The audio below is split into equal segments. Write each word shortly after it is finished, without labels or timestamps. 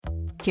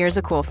Here's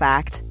a cool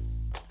fact.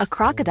 A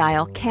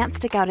crocodile can't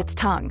stick out its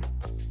tongue.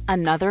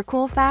 Another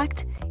cool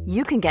fact,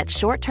 you can get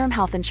short-term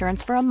health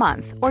insurance for a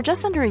month or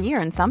just under a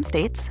year in some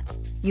states.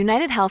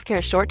 United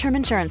Healthcare short-term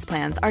insurance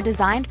plans are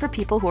designed for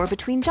people who are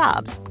between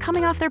jobs,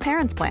 coming off their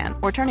parents' plan,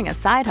 or turning a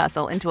side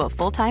hustle into a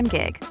full-time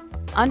gig.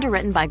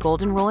 Underwritten by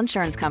Golden Rule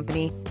Insurance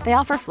Company, they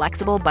offer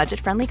flexible,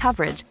 budget-friendly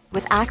coverage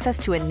with access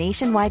to a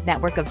nationwide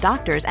network of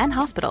doctors and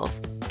hospitals.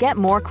 Get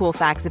more cool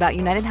facts about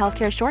United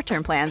Healthcare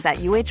short-term plans at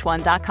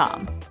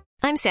uh1.com.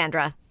 I'm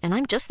Sandra, and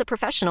I'm just the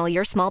professional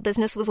your small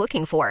business was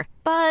looking for.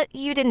 But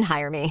you didn't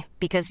hire me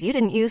because you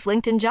didn't use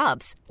LinkedIn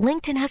Jobs.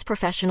 LinkedIn has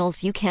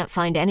professionals you can't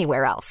find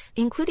anywhere else,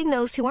 including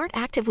those who aren't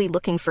actively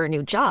looking for a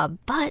new job,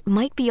 but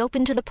might be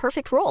open to the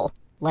perfect role,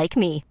 like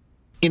me.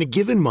 In a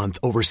given month,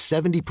 over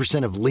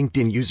 70% of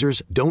LinkedIn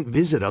users don't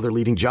visit other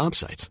leading job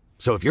sites.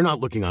 So if you're not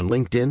looking on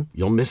LinkedIn,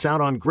 you'll miss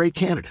out on great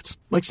candidates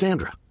like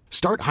Sandra.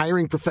 Start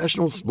hiring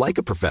professionals like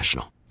a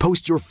professional.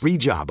 Post your free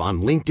job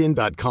on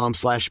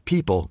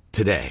linkedin.com/people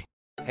today.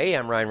 Hey,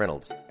 I'm Ryan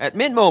Reynolds. At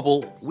Mint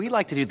Mobile, we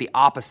like to do the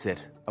opposite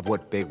of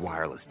what Big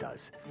Wireless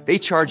does. They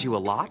charge you a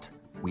lot,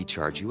 we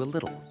charge you a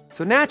little.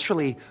 So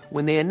naturally,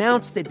 when they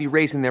announced they'd be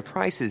raising their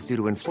prices due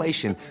to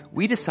inflation,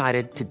 we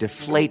decided to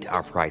deflate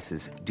our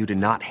prices due to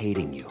not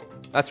hating you.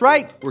 That's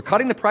right. We're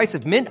cutting the price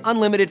of Mint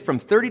Unlimited from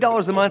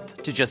 $30 a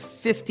month to just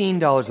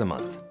 $15 a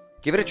month.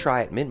 Give it a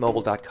try at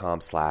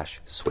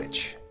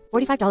mintmobile.com/switch.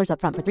 $45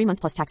 up front for 3 months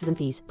plus taxes and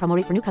fees. Promo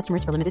rate for new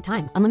customers for limited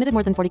time. Unlimited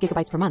more than 40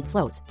 gigabytes per month.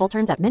 Slows full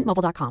terms at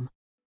mintmobile.com.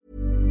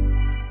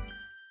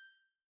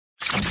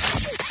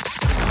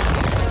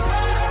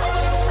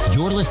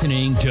 You're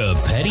listening to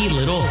Petty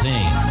Little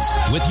Things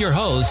with your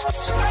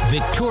hosts,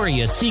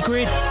 Victoria's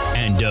Secret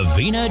and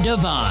Davina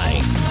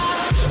Divine.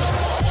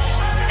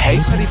 Hey,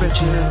 Petty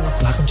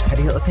Bitches. Welcome to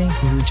Petty Little Things.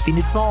 This is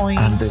Davina Divine.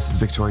 And this is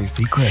Victoria's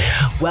Secret.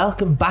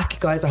 Welcome back,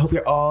 guys. I hope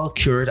you're all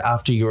cured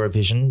after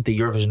Eurovision, the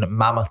Eurovision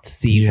mammoth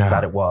season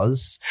that it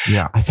was.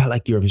 Yeah. I felt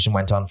like Eurovision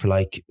went on for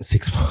like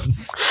 6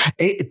 months.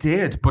 It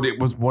did, but it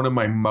was one of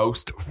my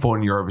most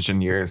fun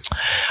Eurovision years.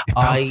 It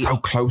felt so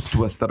close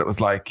to us that it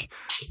was like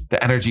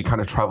the energy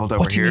kind of traveled over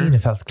here. What do you mean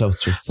it felt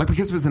close to us? Like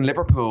because it was in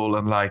Liverpool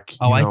and like,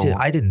 I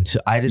didn't.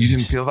 You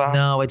didn't feel that?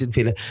 No, I didn't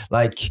feel it.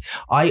 Like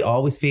I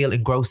always feel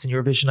engrossed in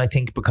Eurovision, I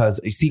think, because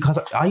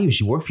I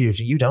usually work for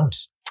Eurovision. You don't.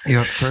 Yeah,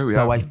 that's true. Yeah.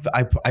 So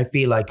I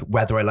feel like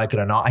whether I like it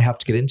or not, I have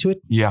to get into it.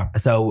 Yeah.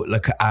 So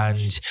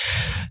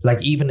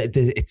even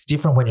it's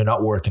different when you're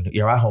not working.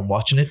 You're at home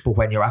watching it, but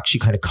when you're actually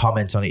kind of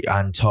commenting on it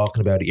and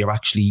talking about it, you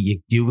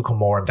do become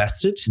more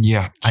invested.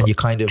 Yeah. And you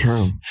kind of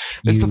true.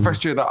 It's the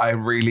first year that I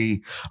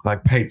really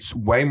paid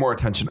way more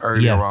attention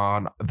earlier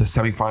on the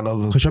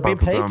semi-finals. Because you're being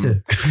paid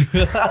to.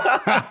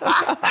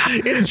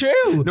 It's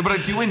true. No, but I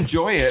do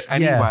enjoy it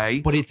anyway.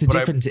 Yeah, but it's a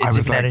different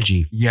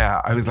energy. Yeah,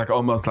 I was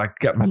almost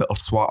getting my little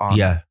swat on.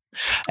 Yeah.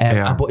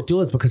 But it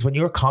does, because when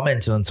you're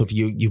commenting on stuff,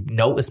 you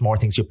notice more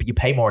things, you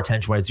pay more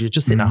attention, whereas you're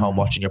just sitting at home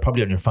watching, you're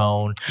probably on your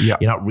phone, you're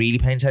not really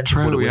paying attention.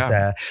 True, but it was,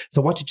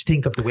 so what did you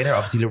think of the winner?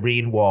 Obviously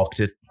Loreen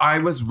walked it. I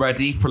was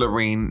ready for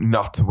Loreen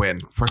not to win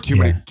for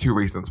two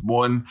reasons.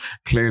 One,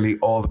 clearly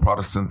all the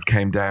Protestants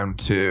came down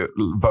to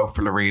vote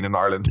for Loreen in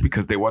Ireland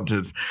because they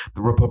wanted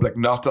the Republic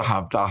not to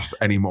have that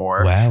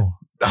anymore. Wow.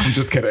 I'm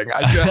just kidding.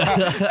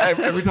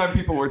 Every time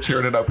people were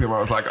cheering it up, I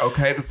was like,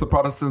 okay, that's the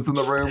Protestants in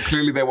the room.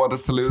 Clearly they want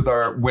us to lose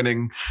our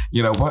winning,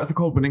 what is it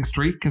called? Winning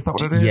streak? Is that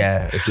what it is?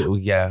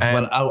 Yeah.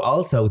 Well,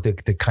 also the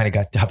kind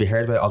of have you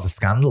heard about all the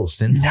scandals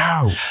since?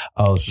 No.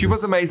 Oh, she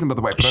was amazing, by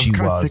the way, but I was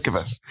kind of sick of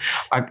it.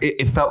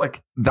 It felt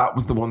like that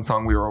was the one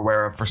song we were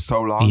aware of for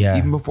so long. Yeah.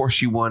 Even before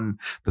she won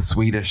the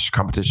Swedish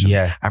competition.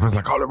 Yeah. Everyone's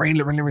like, oh, Loreen.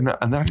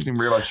 And then I didn't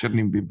realize she hadn't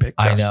even been picked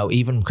yet. I know,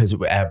 even because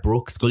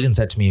Brooke Scullion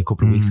said to me a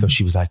couple of weeks ago,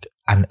 she was like,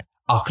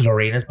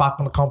 Lorraine is back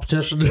in the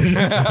competition.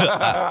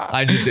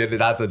 I just did it.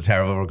 That's a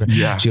terrible record.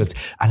 Yeah. She goes,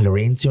 and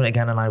Lorraine's doing it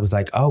again. And I was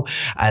like, oh.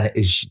 And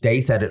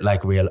they said it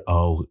like real,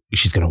 oh,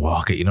 she's going to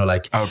walk it,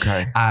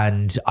 Okay.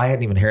 And I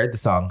hadn't even heard the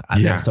song.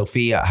 And then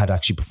Sophia had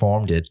actually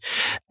performed it.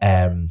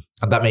 And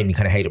that made me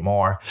kind of hate it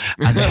more.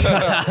 And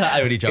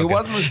I'm really joking. It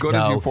wasn't as good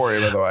as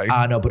Euphoria, by the way.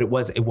 No, but it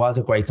was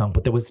a great song.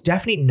 But there was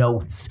definitely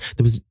notes.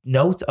 There was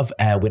notes of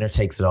Winner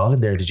Takes It All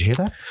in there. Did you hear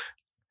that?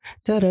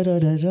 Da da da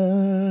da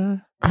da.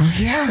 Oh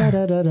yeah. Da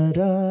da da da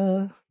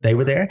da. They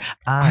were there.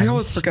 I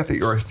always forget that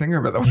you're a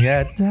singer, by the way.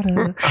 Yeah.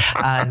 Da-da.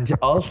 And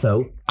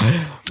also,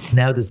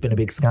 now there's been a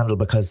big scandal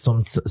because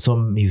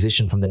some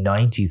musician from the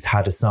 90s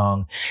had a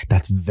song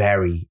that's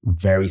very,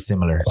 very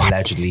similar,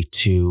 allegedly,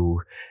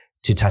 to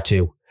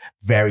Tattoo.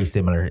 Very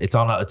similar. It's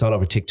all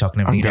over TikTok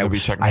and everything. I'm gonna be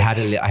checking. I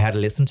had to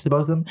listen to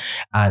both of them,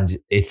 and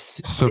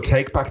it's so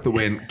take back the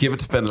win. Give it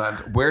to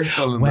Finland. We're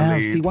still in the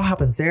lead. See what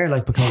happens there,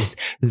 because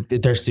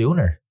they're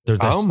sooner. They're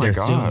God!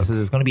 Soon, so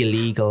there's going to be a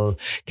legal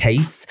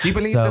case. Do you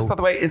believe this? By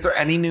the way, is there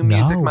any new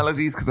music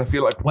melodies? Because I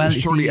feel like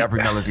surely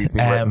every melody's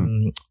been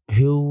written.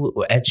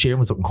 Ed Sheeran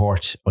was up in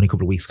court only a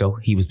couple of weeks ago.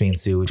 He was being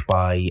sued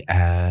by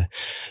it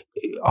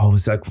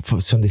was like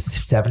from the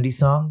 70s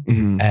song.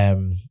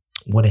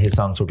 one of his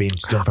songs were being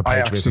done for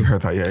plagiarism. I actually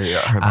heard that.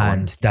 Yeah, I heard that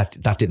and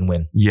that didn't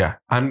win. Yeah,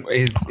 and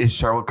is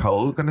Cheryl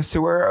Cole going to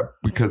sue her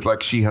because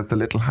like she has the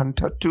little hand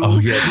tattoo? Oh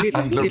yeah,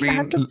 and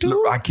Lorraine,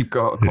 I keep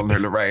calling her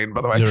Lorraine.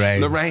 By the way,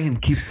 Lorraine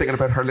keeps singing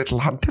about her little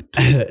hand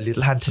tattoo.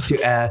 Little hand tattoo.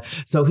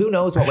 So who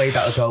knows what way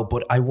that'll go?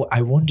 But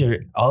I wonder.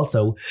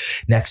 Also,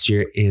 next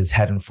year is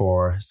heading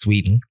for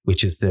Sweden,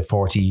 which is the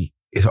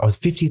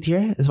 50th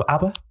year. Is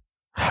ABBA?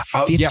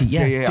 50, yes, yeah.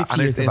 50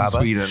 and years it's in of ABBA.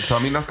 Sweden, so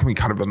I mean that's gonna be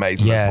kind of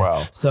amazing as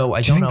well. So do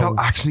you think they'll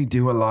actually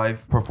do a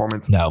live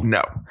performance? No,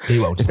 they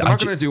won't. If they're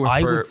not going to do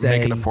it for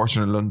making a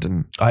fortune in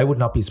London, I would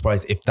not be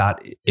surprised if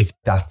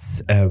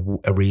that's a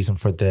reason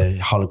for the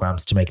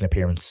holograms to make an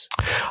appearance.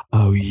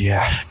 Oh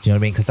yes, do you know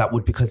what I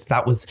mean? Because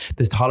that was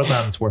the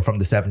holograms were from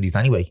the 70s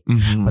anyway,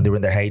 when they were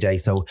in their heyday.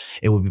 So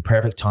it would be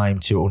perfect time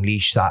to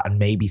unleash that and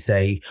maybe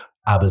say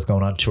ABBA's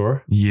going on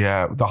tour.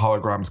 Yeah, the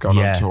hologram's going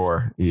on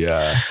tour.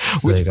 Yeah.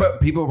 So but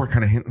people were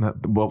kind of hinting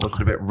at, well, was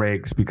it a bit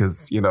rigged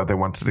because, they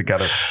wanted to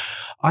get it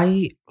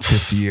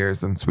 50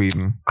 years in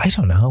Sweden. I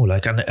don't know.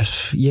 Like, and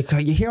you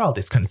hear all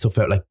this kind of stuff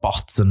about like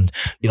bots and,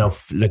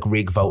 like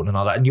rig voting and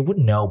all that, and you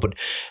wouldn't know. But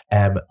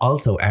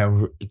also,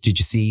 did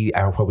you see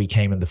where we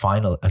came in the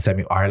final?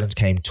 Ireland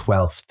came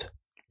 12th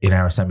in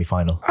our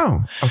semi-final. Oh,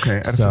 okay.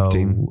 Out of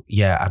 15.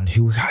 Yeah, and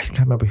I can't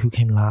remember who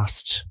came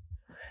last.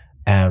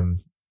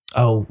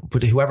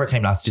 But whoever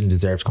came last didn't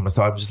deserve to come.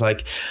 So I'm just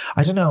like,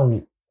 I don't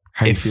know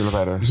how you feel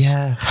about it.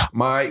 Yeah.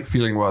 My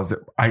feeling was that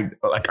I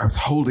was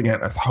holding it.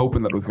 I was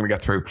hoping that it was going to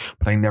get through,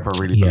 but I never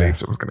really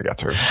believed it was going to get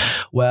through.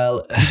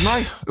 Well, it was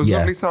nice. It was a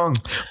lovely song,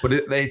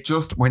 but they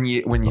just when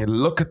you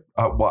look at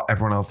what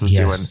everyone else is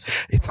doing,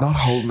 it's not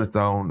holding its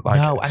own.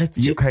 Like, no, and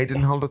the UK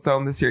didn't hold its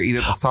own this year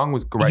either. The song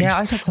was great. Yeah,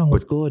 I thought the song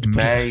was good.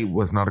 May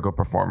was not a good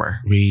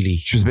performer.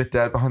 Really, she was a bit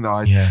dead behind the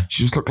eyes. Yeah.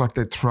 She just looked like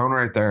they'd thrown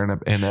her out there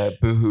in a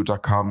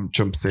boohoo.com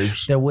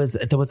jumpsuit. There was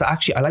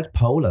actually, I liked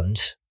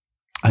Poland.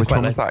 Which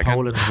one was that again?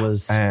 Poland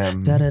was It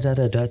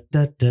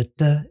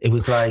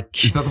was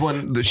like, is that the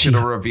one that she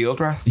had a reveal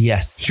dress?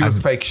 Yes, she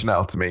was fake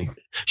Chanel to me.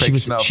 Fake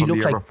Chanel she from looked the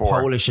year like before.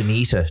 Polish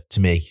Anita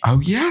to me.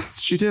 Oh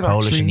yes, she did.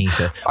 Polish actually.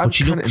 Anita, but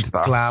she looked into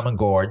that. Glam and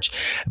gorge.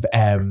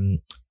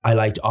 I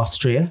liked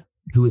Austria,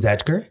 who was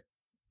Edgar.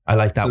 I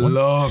liked that one.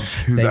 Loved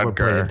who's Edgar. Were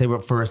brilliant. They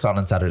were first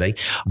on Saturday.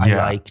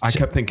 I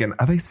kept thinking,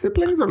 are they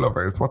siblings or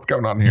lovers? What's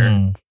going on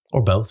here?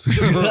 Or both.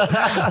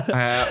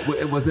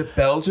 Was it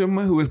Belgium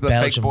who was the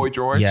fake Boy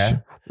George?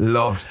 Yeah.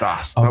 Loved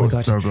that. That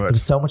was so good. There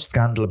was so much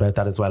scandal about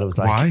that as well. It was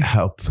like, why?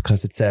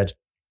 Because it said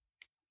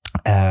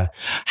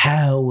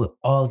how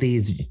all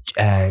these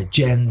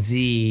Gen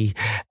Z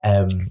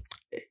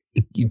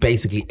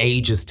basically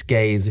ageist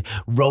gays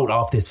wrote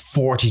off this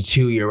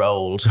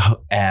 42-year-old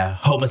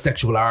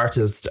homosexual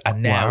artist,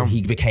 and now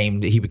he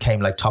became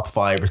like top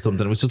 5 or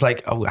something. It was just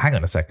like, oh, hang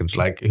on a second,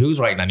 like who's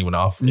writing anyone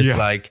off? It's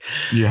like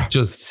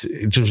just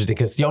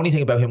ridiculous. The only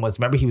thing about him was,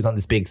 remember, he was on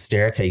this big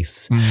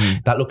staircase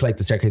that looked like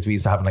the staircase we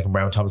used to have in like in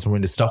Brown Thomas when we were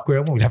in the stock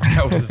room, and we'd have to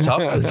go to the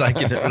top. It was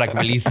like you'd like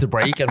release the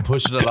brake and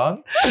push it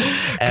along.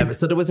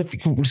 So there was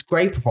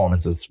great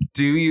performances.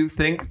 Do you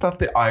think that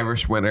the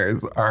Irish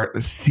winners are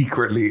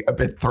secretly a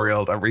bit thrilled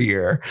every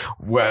year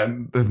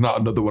when there's not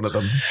another one of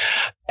them?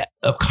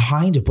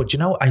 Kind of, but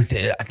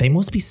they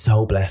must be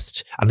so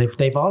blessed, and if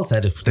they've all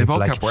said it, they've all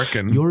kept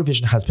working.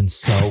 Eurovision has been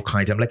so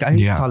kind. I'm like, I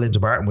saw Linda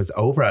Martin was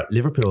over at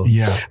Liverpool,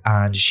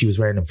 and she was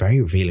wearing a very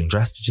revealing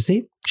dress. Did you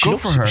see? Good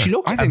for her. She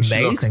looked amazing.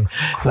 She looks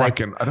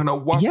cracking. I don't know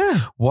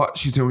what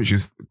she's doing.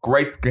 She's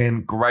great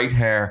skin, great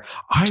hair.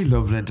 I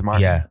love Linda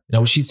Martin. Yeah,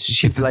 no, she's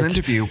if there's an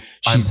interview,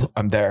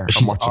 I'm there.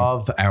 She's I'm watching.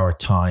 Of our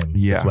time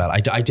as well. I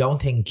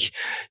don't think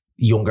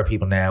younger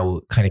people now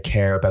kind of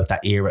care about that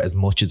era as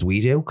much as we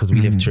do, because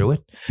we lived through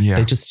it. Yeah.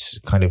 They just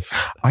kind of...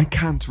 I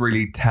can't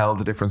really tell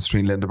the difference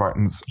between Linda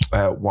Martin's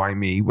Why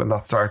Me, when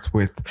that starts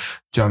with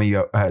Johnny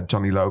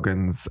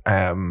Logan's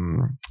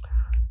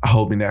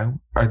Hold Me Now.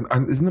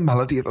 And isn't the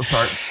melody at the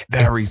start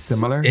very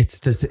similar? It's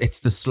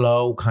the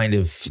slow kind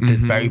of the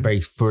very, very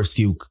first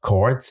few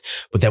chords,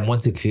 but then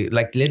once it,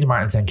 like Linda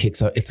Martin's then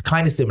kicks out, it's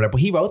kind of similar,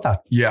 but he wrote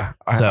that. Yeah.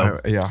 I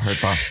heard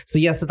that. So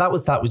that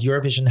was that. With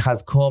Eurovision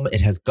has come,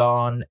 it has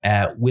gone.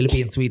 Will it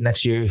be in Sweden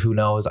next year? Who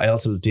knows? I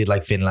also did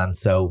like Finland,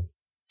 so...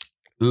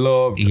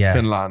 Loved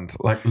Finland.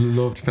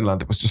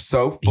 It was just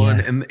so fun.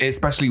 And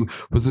especially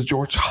was the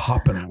George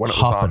hopping when it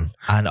was on.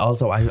 And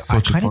also I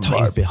kind of thought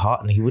he was a bit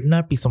hot, and he would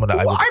not be someone that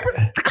I was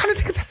kind of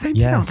thinking the same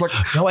thing. I was like,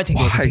 no, I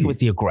think it was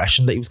the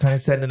aggression that he was kind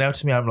of sending out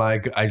to me. I'm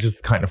like, I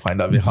just kind of find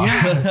that a bit hot.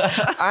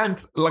 Yeah.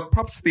 And like,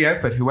 props to the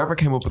outfit. Whoever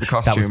came up with the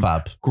costume. That was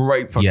fab.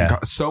 Great fucking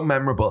so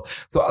memorable.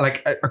 So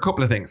like a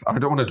couple of things. I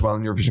don't want to dwell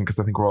on Eurovision because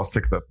I think we're all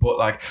sick of it. But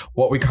like,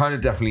 what we kind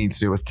of definitely need to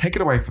do is take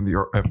it away from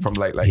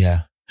Late Late. Yeah.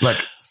 Like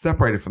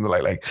separated from the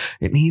Late Late.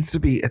 It needs to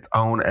be its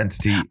own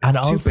entity. It's and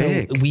too also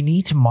big. we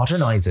need to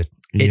modernize it.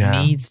 It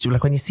needs to,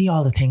 like when you see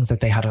all the things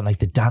that they had on like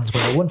the dance,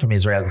 when the one from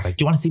Israel was like,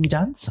 do you want to see me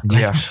dance?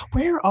 Like,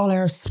 where are all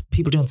our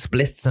people doing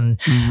splits and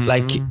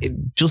like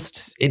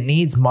it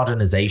needs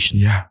modernization.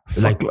 Yeah.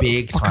 Like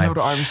big time. Load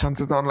of Irish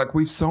dancers on. Like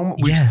we're we've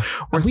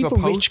supposed a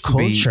rich to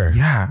culture.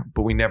 Be,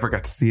 but we never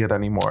get to see it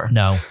anymore.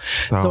 No.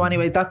 So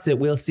anyway, that's it.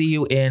 We'll see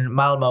you in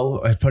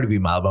Malmo. It'll probably be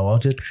Malmo,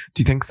 won't it?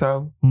 Do you think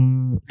so?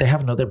 They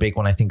have another big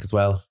one, I think, as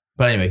well.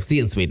 But anyway, see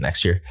you in Sweden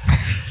next year.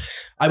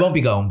 I won't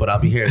be going, but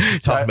I'll be here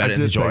talking about it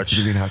in the George.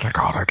 I was like,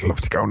 God, I'd love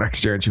to go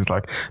next year. And she was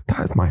like, that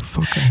is my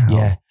fucking hell.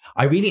 Yeah.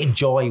 I really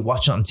enjoy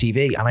watching it on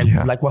TV, and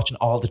I like watching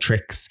all the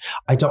tricks.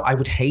 I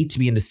would hate to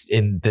be in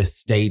the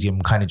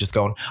stadium kind of just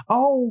going,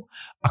 oh,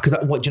 because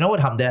do you know what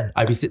happened then?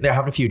 I'd be sitting there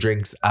having a few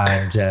drinks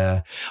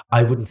and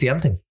I wouldn't see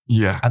anything.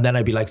 Yeah. And then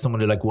I'd be like,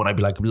 someone would like one, I'd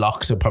be like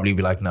locked. I'd probably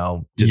be like,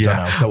 no, don't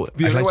know. So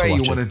the only way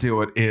you want to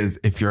do it is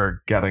if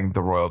you're getting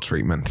the royal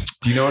treatment.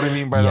 Do you know what I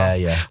mean by that?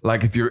 Yeah.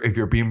 Like if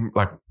you're being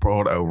like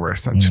brought over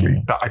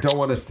essentially. I don't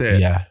want to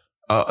sit. Yeah.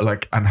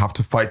 And have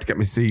to fight to get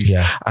my seat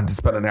and to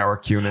spend an hour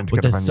queuing in to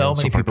get a venue. There's so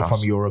many people from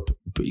Europe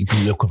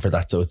looking for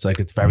that, so it's like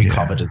it's very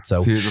coveted.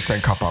 So you're just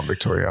saying cop on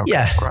Victoria.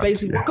 Okay,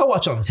 basically, we'll go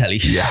watch on the telly.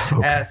 Yeah.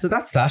 Okay. So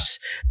that's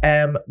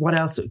that. What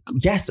else?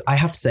 Yes, I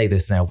have to say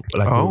this now.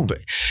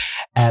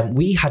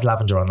 We had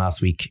Lavender on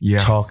last week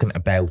talking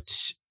about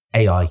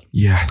AI.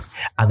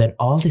 Yes. And then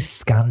all this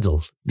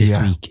scandal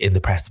this week in the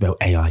press about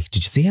AI.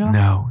 Did you see it?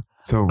 No.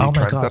 So we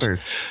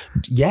trendsetters.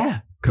 Yeah.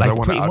 Because I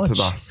want to add to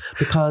that.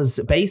 Because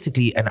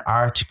basically an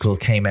article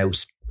came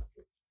out,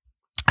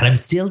 and I'm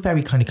still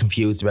very kind of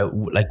confused about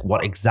like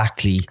what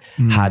exactly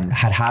had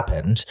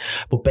happened.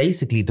 But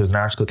basically there was an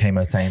article came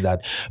out saying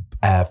that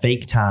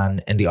fake tan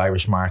in the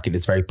Irish market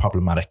is very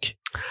problematic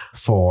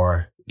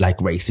for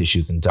like race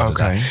issues and da.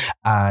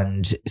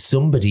 And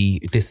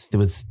somebody, there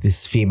was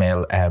this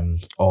female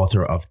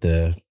author of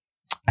the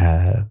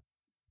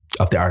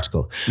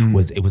article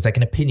was like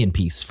an opinion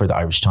piece for the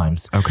Irish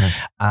Times. Okay.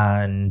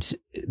 And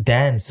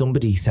then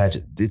somebody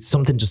said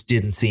something just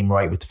didn't seem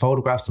right with the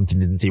photograph, something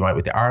didn't seem right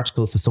with the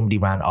article. So somebody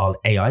ran all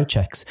AI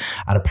checks,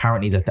 and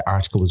apparently that the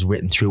article was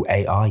written through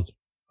AI.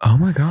 Oh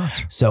my God.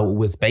 So it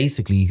was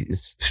basically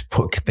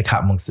put the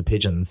cat amongst the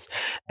pigeons.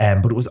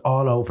 But it was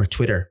all over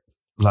Twitter.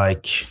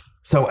 Like,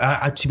 so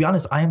to be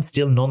honest, I am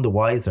still none the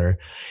wiser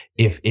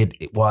if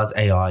it was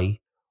AI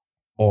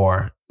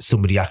or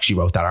somebody actually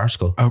wrote that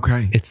article.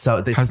 Okay.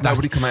 Has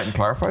nobody come out and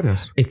clarified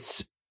it?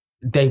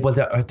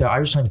 The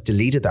Irish Times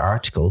deleted the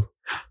article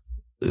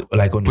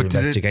like under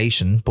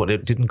investigation, but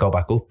it didn't go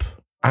back up.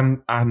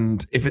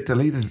 And if it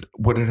deleted,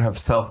 would it have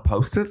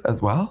self-posted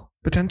as well?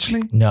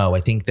 Potentially? No,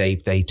 I think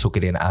they took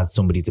it in as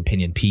somebody's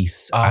opinion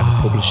piece and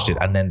published it.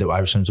 And then the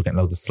Irish Times were getting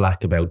loads of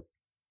slack about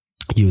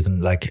using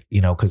like,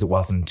 because it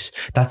wasn't,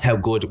 that's how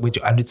good,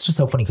 and it's just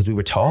so funny because we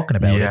were talking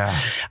about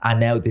it, and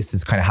now this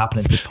is kind of happening.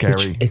 It's a bit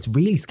scary. It's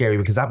really scary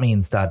because that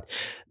means that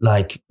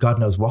like God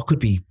knows what could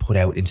be put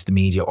out into the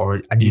media,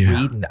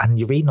 you're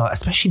reading all,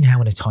 especially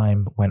now in a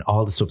time when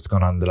all the stuff's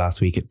gone on the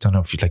last week. I don't know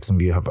if like some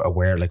of you are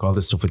aware, like all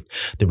this stuff with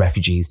the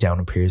refugees down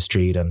in Pearse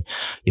Street and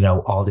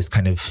all this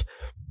kind of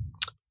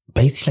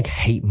basically like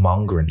hate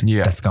mongering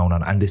that's going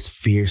on, and this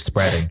fear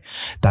spreading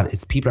that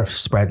is people are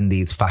spreading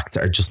these facts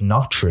that are just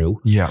not true.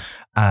 Yeah.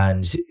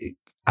 And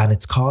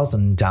it's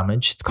causing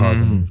damage. It's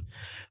causing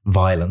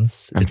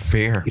violence. It's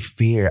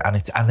fear.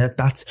 And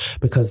that's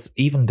because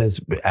even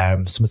there's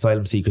some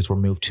asylum seekers were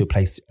moved to a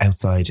place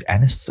outside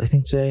Ennis, I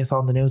think today I saw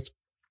on the news.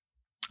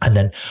 And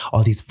then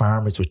all these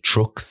farmers with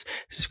trucks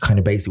kind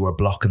of basically were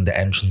blocking the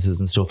entrances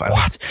and stuff.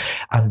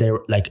 And they're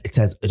like,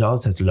 it all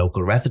says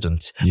local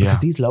resident. Yeah.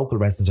 Because these local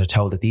residents are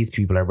told that these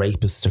people are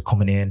rapists, they're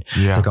coming in,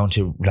 they're going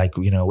to like,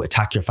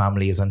 attack your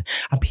families. And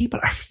people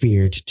are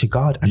feared to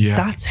God. And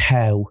that's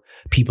how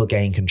people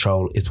gain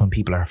control, is when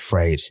people are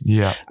afraid.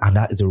 Yeah. And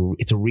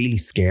it's a really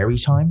scary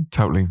time.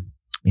 Totally.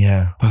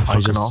 Yeah. That's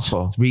fucking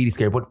awful. It's really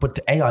scary. But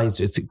the AI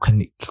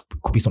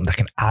could be something that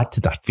can add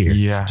to that fear. Yeah. Do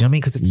you know what I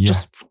mean? Because it's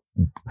just,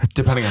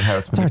 depending on how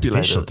it's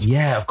manipulated.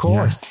 Yeah, of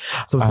course.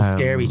 Yeah. So it's a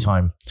scary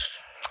time.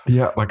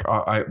 Yeah, like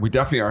we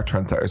definitely are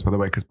trendsetters, by the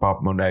way, because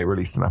Bob Monet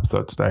released an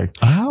episode today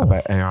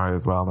about AI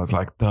as well. And I was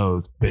like,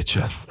 those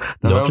bitches.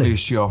 Not only is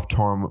she off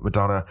touring with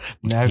Madonna,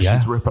 now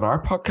she's ripping our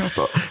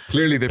podcast up.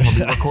 Clearly, they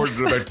probably recorded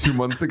it about 2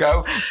 months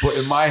ago, but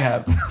in my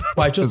head.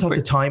 Well, I just thought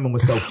the timing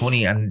was so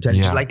funny. And then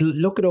just like,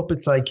 look it up.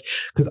 It's like,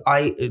 because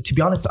to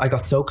be honest, I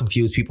got so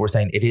confused. People were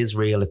saying it is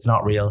real, it's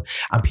not real.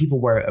 And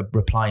people were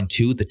replying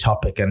to the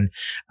topic and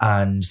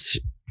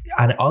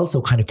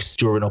also kind of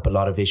stirring up a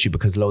lot of issue,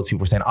 because loads of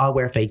people were saying, I'll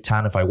wear fake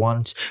tan if I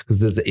want,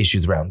 because there's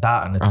issues around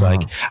that. And it's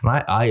like,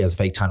 and I as a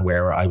fake tan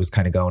wearer, I was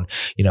kind of going,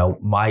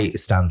 my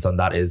stance on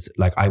that is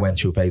like, I went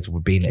through a phase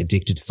of being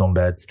addicted to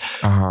sunbeds,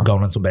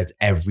 going on sunbeds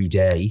every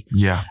day.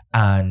 Yeah.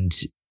 And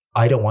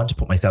I don't want to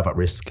put myself at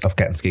risk of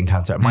getting skin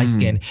cancer. My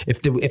skin,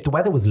 if the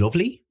weather was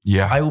lovely,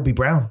 I would be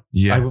brown.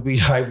 Yeah. I would be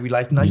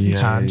like nice and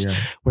tanned. Yeah.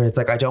 Where it's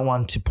like, I don't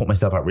want to put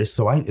myself at risk.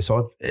 So I've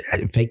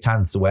fake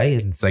tans away,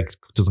 and it's like,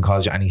 doesn't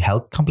cause you any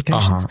health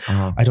complications.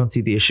 I don't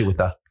see the issue with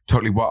that.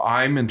 Totally. What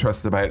I'm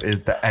interested about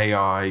is the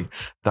AI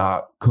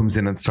that comes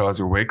in and styles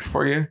your wigs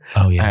for you.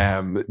 Oh,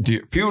 yeah.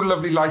 Few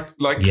lovely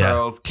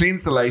curls,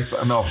 cleans the lace,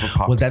 and off it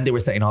pops. Well, then they were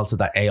saying also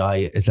that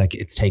AI is like,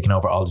 it's taken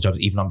over all the jobs,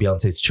 even on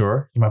Beyonce's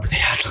tour. You remember they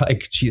had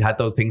like, she had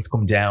those things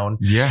come down.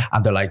 Yeah.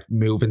 And they're like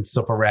moving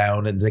stuff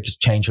around and they just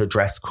change her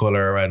dress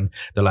color. And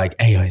they're like,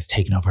 AI is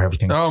taking over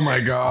everything. Oh my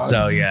God.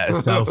 So yeah,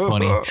 it's so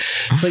funny.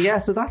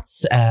 So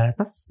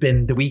that's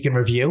been the week in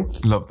review.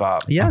 Love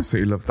that. Yeah.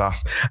 Absolutely love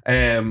that.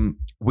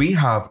 We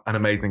have an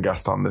amazing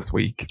guest on this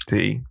week,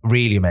 Dee.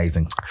 Really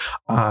amazing.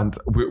 And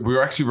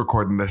we're actually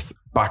recording this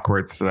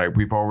backwards today.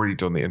 We've already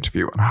done the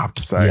interview, and I have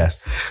to say,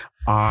 yes,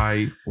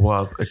 I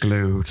was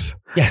glued.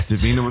 Yes.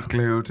 Davina was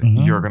glued.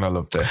 Mm-hmm. You're going to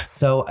love this.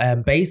 So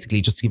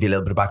basically, just to give you a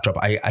little bit of backdrop,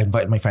 I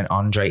invited my friend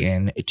André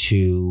in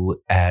to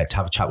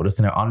have a chat with us.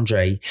 And now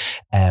André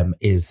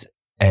is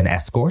an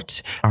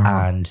escort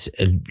and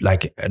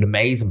like an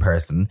amazing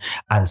person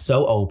and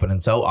so open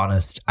and so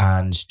honest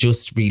and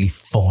just really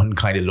fun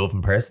kind of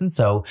loving person.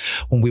 So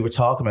when we were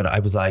talking about it, I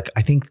was like,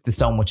 I think there's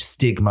so much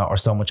stigma or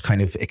so much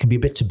kind of, it can be a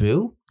bit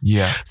taboo.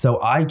 Yeah.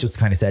 So I just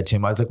kind of said to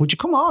him, I was like, would you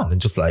come on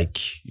and just like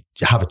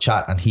have a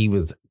chat? And he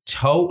was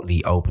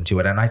totally open to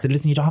it. And I said,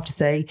 listen, you don't have to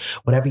say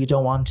whatever you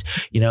don't want.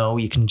 You know,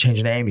 you can change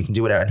your name, you can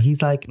do whatever. And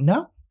he's like,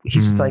 no,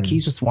 he's just like, he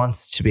just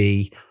wants to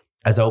be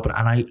as open.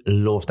 And I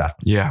love that.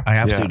 Yeah. I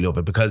absolutely love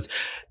it because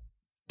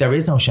there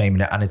is no shame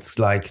in it. And it's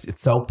like,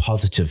 it's so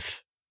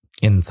positive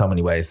in so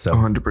many ways. So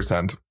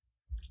 100%.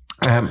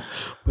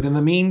 But in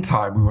the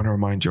meantime, we want to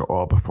remind you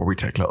all before we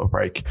take a little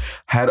break,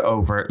 head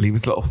over, leave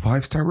us a little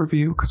 5-star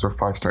review because we're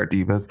 5-star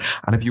divas.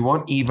 And if you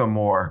want even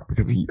more,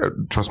 because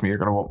trust me, you're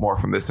going to want more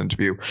from this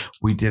interview.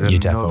 We did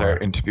another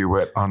interview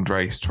with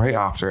André straight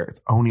after. It's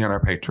only on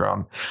our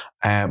Patreon,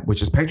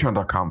 which is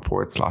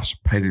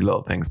patreon.com/Petty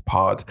Little Things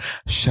Pod.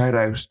 Shout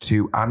out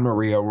to Anne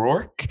Marie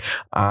O'Rourke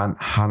and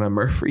Hannah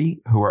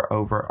Murphy, who are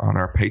over on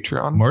our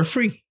Patreon.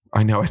 Murphy?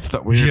 I know, I said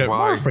that weird. Yeah,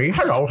 Murphy.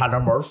 Hello, Hannah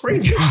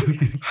Murphy.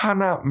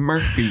 Hannah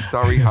Murphy.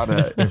 Sorry,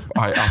 Hannah, if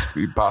I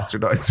absolutely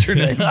bastardized your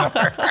name. What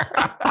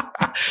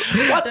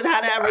did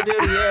Hannah ever do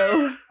to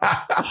you?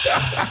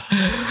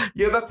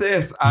 Yeah, that's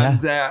it.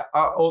 And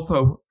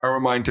also a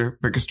reminder,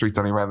 Vicar Street's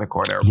only around the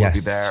corner. Yes.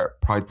 We'll be there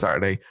Pride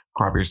Saturday.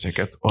 Grab your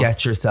tickets.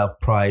 Get yourself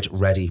Pride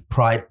ready.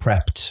 Pride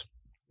prepped.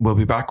 We'll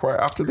be back right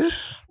after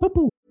this.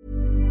 Boo-boo.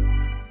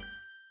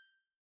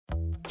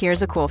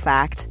 Here's a cool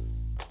fact.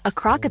 A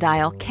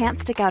crocodile can't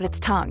stick out its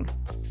tongue.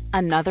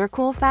 Another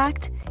cool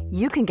fact,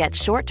 you can get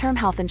short-term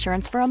health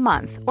insurance for a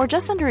month or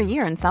just under a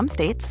year in some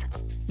states.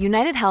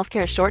 United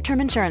Healthcare short-term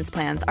insurance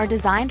plans are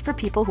designed for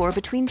people who are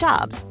between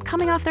jobs,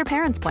 coming off their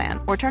parents' plan,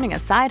 or turning a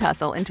side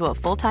hustle into a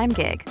full-time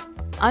gig.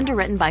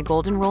 Underwritten by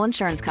Golden Rule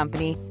Insurance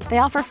Company, they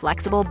offer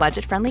flexible,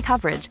 budget-friendly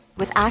coverage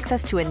with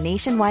access to a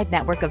nationwide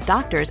network of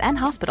doctors and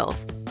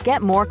hospitals.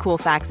 Get more cool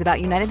facts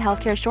about United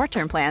Healthcare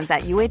short-term plans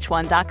at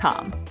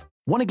uh1.com.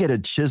 Want to get a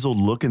chiseled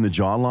look in the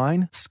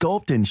jawline?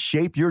 Sculpt and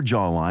shape your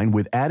jawline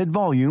with added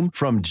volume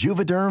from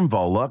Juvederm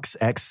Volux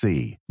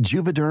XC.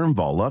 Juvederm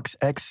Volux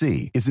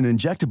XC is an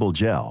injectable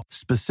gel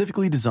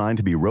specifically designed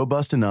to be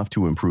robust enough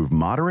to improve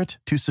moderate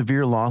to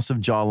severe loss of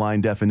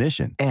jawline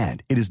definition.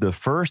 And it is the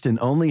first and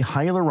only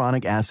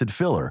hyaluronic acid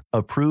filler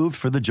approved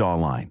for the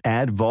jawline.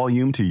 Add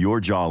volume to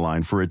your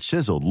jawline for a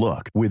chiseled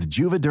look with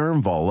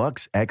Juvederm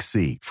Volux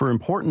XC. For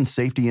important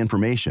safety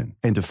information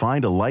and to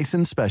find a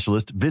licensed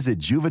specialist, visit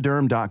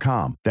juvederm.com.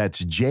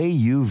 That's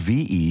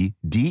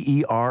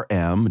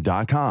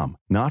JUVEDERM.com.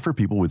 Not for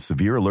people with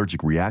severe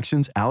allergic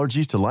reactions,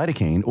 allergies to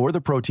lidocaine, or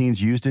the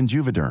proteins used in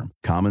Juvederm.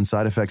 Common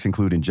side effects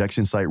include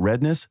injection site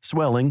redness,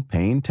 swelling,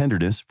 pain,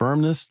 tenderness,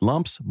 firmness,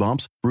 lumps,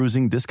 bumps,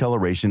 bruising,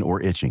 discoloration, or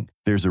itching.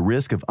 There's a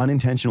risk of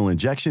unintentional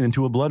injection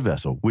into a blood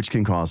vessel, which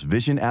can cause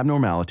vision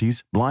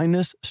abnormalities,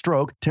 blindness,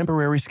 stroke,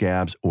 temporary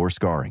scabs, or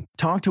scarring.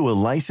 Talk to a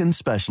licensed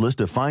specialist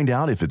to find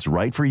out if it's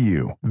right for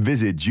you.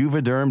 Visit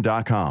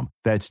Juvederm.com.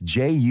 That's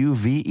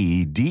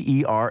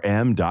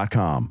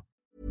JUVEDERM.com.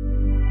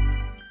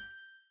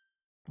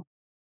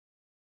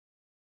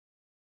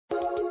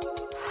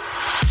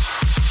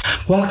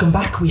 Welcome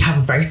back. We have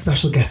a very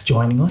special guest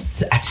joining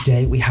us.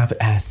 Today we have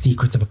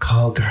Secrets of a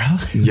Call Girl.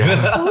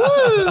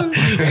 Yes.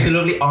 The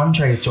lovely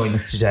André is joining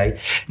us today.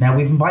 Now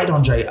we've invited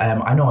André.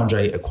 I know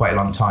André quite a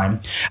long time.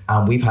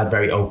 We've had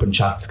very open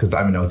chats because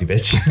I'm a nosy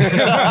bitch.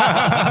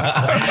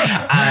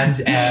 And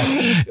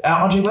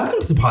André,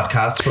 welcome to the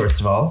podcast, first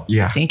of all.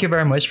 Yeah. Thank you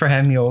very much for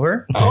having me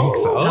over.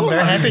 I'm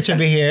very happy to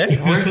be here.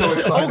 We're so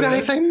excited. Oh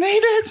guys, I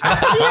made it.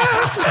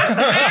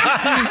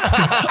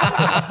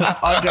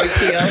 André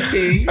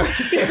PLT.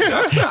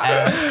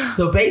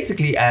 So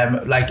basically,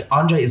 like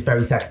André is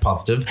very sex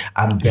positive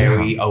and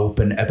very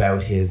open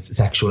about his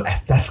sexual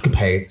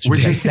escapades,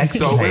 which is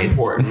so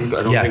important.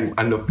 I don't think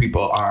enough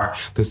people are.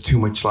 There's too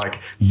much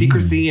like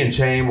secrecy and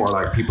shame, or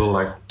like people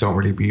like don't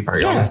really be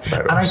very honest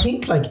about it. And I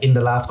think like in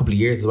the last couple of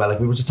years as well, like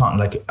we were just talking,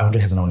 like André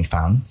has an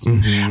OnlyFans,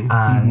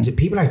 and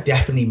people are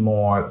definitely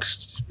more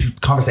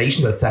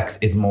conversation about sex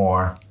is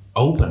more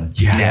open.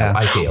 Yeah.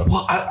 I feel.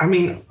 Well, I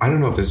mean, I don't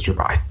know if this is true,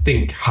 but I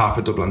think half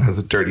of Dublin has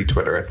a dirty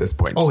Twitter at this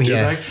point. Oh, do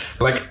yes.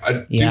 they? Like,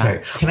 do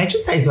they? Can I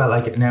just say as well,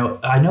 like, now,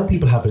 I know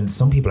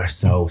some people are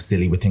so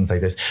silly with things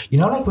like this. You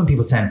know, like when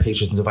people send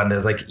pictures and stuff, and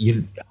there's like,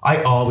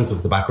 I always look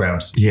at the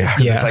background. Yeah.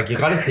 It's like, you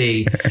got to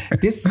see,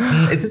 is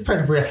this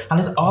person for real? And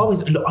it's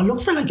always, I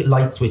look for like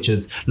light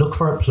switches, look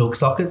for plug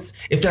sockets.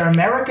 If they're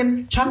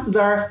American, chances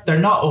are they're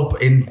not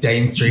up in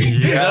Dane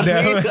Street. Yeah.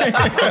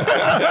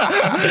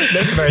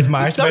 That's very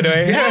smart, by the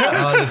way.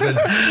 Oh, listen,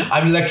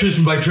 I'm an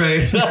electrician by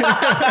trade.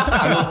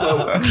 And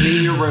also,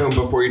 clean your room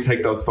before you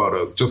take those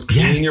photos. Just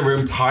clean your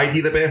room, tidy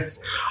it a bit.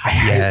 I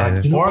hate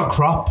that. Or a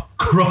crop.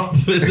 Crop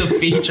is a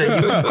feature.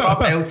 You can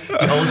crop out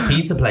the old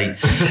pizza plate.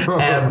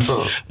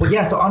 But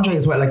yeah, so André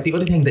as well. Like the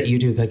other thing that you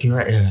do is like you're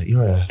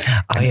a.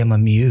 I am a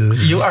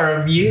muse. You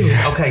are a muse.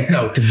 Okay,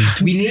 so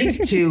we need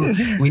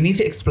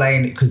to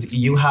explain because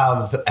you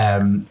have a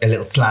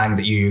little slang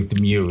that you use,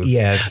 the muse.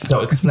 Yes.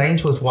 So explain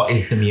to us what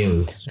is the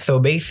muse. So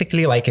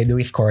basically, like I do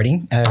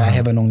escorting. I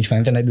have an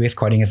OnlyFans and I do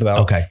escorting as well.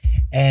 Okay.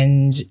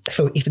 And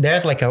so if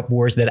there's like a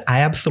word that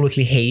I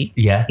absolutely hate,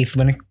 it's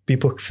when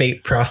people say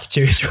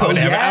prostitute or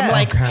whatever. Yeah. I'm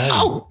like,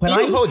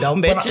 hold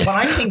on, bitch.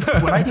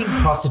 When I think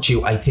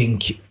prostitute, I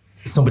think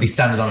somebody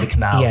standing on the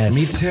canal. Yes.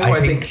 Me too. I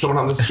think someone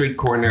on the street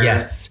corner.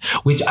 Yes.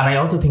 And I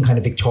also think kind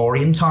of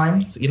Victorian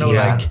times, you know,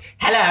 like,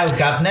 hello,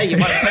 governor, you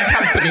want some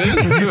company?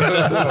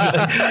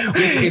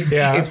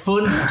 It's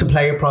fun to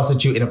play a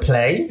prostitute in a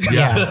play.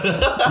 Yes.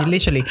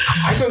 Literally.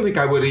 I don't think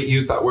I would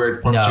use that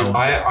word prostitute. No.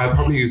 I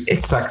probably use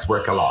sex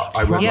work a lot.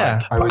 I would use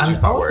that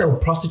also, word.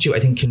 Prostitute, I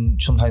think, can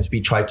sometimes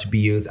be tried to be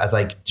used as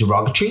like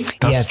derogatory.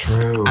 That's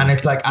true. And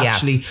it's like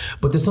actually,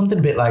 but there's something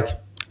a bit like,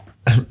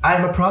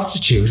 I'm a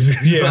prostitute.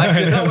 Like, you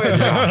know,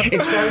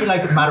 it's very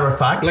like matter of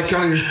fact. Like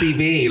on your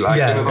CV, like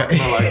you know, that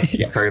kind of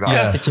like carry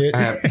that.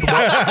 So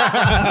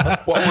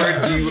what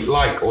word do you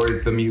like, or is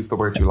the muse the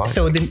word you like?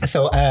 So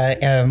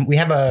we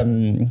have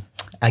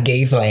a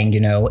gay slang, you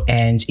know,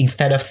 and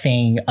instead of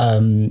saying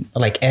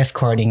like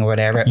escorting or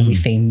whatever, we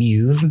say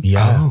muse,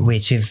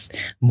 which is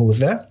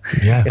musa.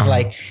 Yeah. It's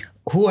like,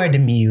 who are the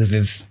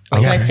muses?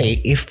 Like let's say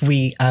if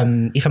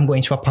I'm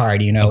going to a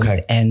party, you know,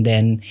 and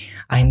then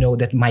I know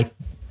that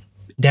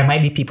there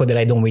might be people that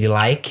I don't really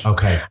like.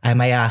 Okay. I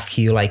might ask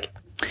you like,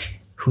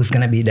 who's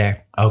going to be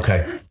there?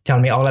 Okay. Tell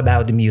me all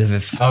about the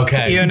muses.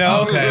 Okay. You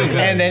know? Okay.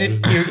 And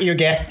then you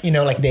get, you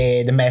know, like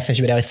the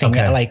message without saying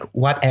like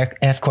what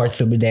escorts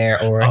will be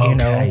there or, you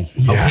know.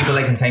 Yeah. People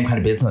like in the same kind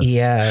of business.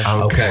 Yes.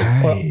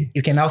 Okay. Well,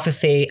 you can also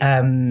say,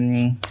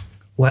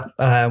 what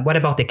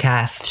about the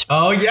cast?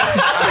 Oh, yeah.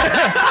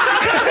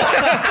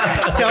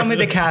 Tell me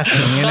the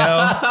casting, you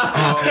know?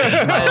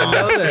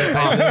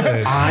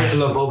 I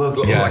love all those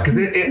little, because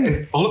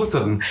it all of a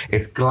sudden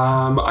it's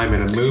glam. I'm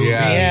in a movie.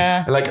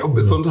 Yeah. Like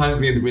sometimes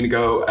me and Davina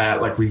go,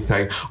 like we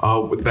say,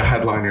 oh, the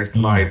headliners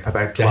tonight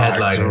about the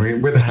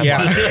headliners. We're the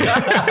headliners. We're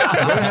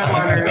the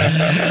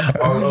headliners.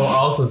 Or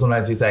also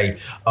sometimes you say,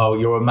 oh,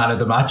 you're a man of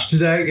the match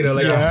today. You know,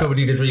 like if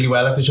somebody did really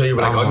well at the show, you're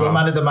like, oh, you're a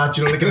man of the match.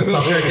 You know, like in a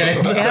soccer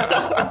game.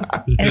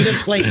 And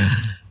then, like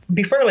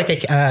before, like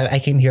I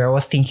came here, I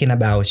was thinking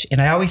about, and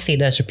I always say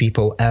that to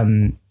people,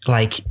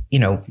 like, you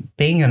know,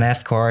 paying an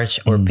escort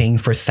or paying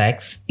for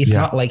sex, it's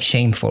not like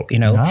shameful, you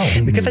know,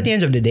 because at the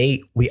end of the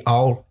day, we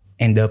all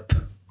end up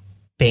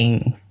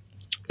paying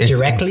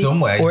directly in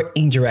some way or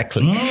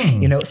indirectly.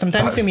 You know,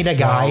 sometimes you meet a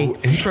guy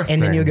and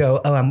then you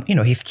go, oh, you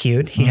know, he's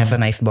cute. He has a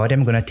nice body.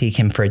 I'm going to take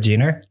him for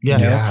dinner. You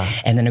know?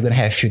 And then I'm going to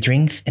have a few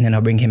drinks and then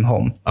I'll bring him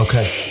home.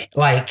 Okay.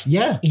 Like,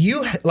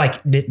 you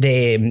like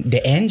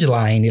the end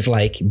line is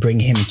like bring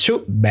him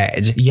to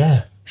bed.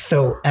 Yeah.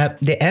 So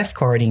the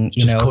escorting,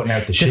 you know, cutting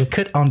out the just shit.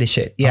 cut on the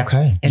shit. Yeah.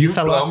 Okay. And You've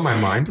blown my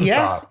mind with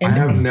that. I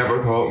have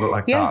never thought of it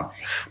like that.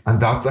 And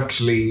that's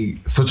actually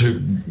such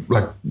a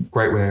like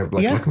great way of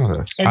like looking at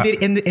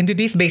it. And it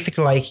is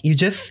basically like you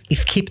just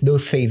skip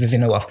those phases, you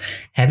know, of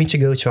having to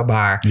go to a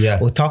bar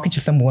or talking to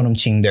someone on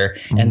Tinder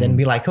and then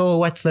be like, oh,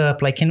 what's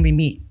up? Like, can we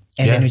meet?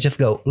 And then you just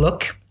go,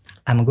 look,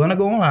 I'm going to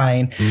go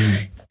online.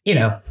 You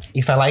know,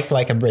 if I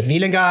like a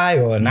Brazilian guy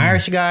or an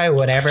Irish guy or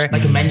whatever.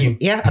 Like a menu.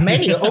 Yeah, a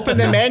menu. Open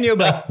the menu,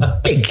 like,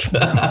 pick.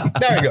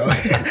 There we go.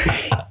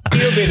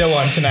 You'll be the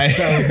one tonight.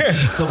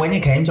 So when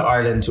you came to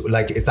Ireland,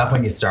 like, is that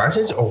when you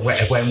started? Or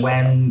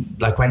when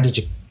did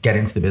you get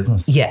into the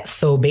business? Yeah,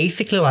 so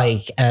basically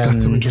like...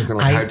 that's so interesting.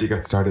 Like, how did you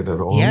get started at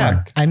all? Yeah,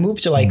 like? I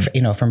moved to like,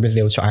 you know, from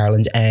Brazil to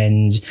Ireland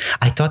and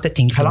I thought that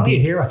things How long are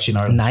you here actually in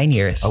Ireland? 9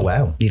 years. Oh,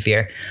 wow. This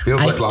year.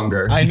 Feels like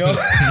longer. I know.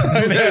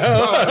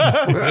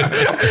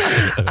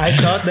 I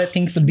thought that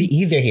things would be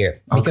easier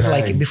here. Because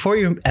like before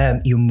you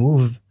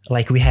move,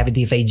 like we have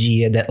this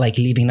idea that like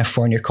living in a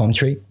foreign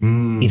country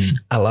is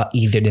a lot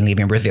easier than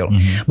living in Brazil.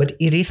 But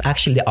it is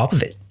actually the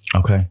opposite.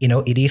 Okay. You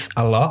know, it is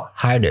a lot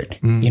harder,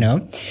 you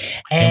know?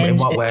 And in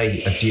what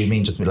way do you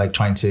mean? Just like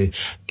trying to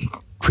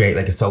create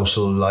like a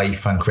social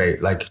life and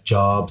create like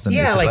jobs and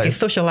like a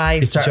social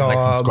life, you start jobs.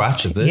 like from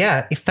scratch, is it?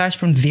 Yeah, it starts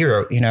from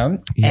zero, you know.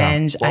 Yeah.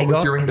 And What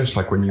was your English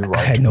like when you arrived?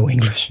 I had no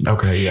English.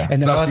 Okay, yeah. And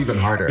So then that's even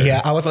harder.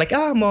 Yeah, I was like,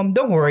 oh, Mom,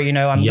 don't worry, you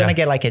know, I'm gonna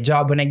get like a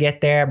job when I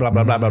get there, blah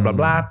blah blah blah blah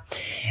blah.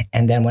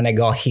 And then when I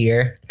got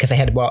here, because I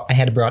had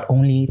brought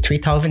only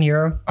 3,000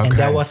 euro, and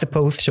that was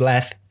supposed to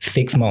last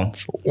 6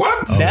 months.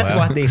 What? That's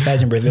what they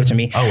said in Brazil to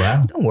me. Oh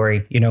wow! Don't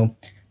worry, you know,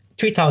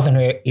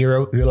 3,000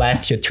 euro will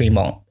last you 3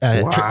 months,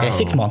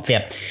 6 months,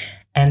 yeah.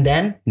 And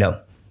then no.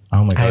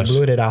 Oh my gosh. I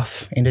blew it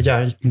off in the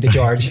George,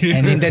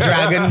 and in the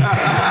Dragon.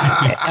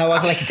 I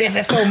was like, this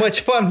is so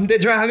much fun. The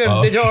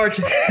Dragon, the George.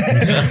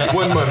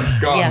 1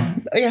 month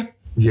gone.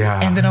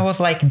 Yeah. And then I was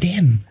like,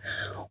 damn,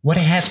 what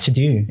I have to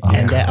do.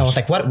 And then I was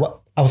like,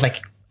 what? I was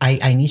like,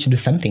 I need to do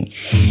something.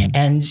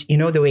 And you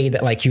know the way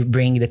that like you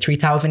bring the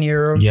 3,000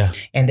 euro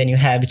and then you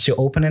have to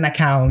open an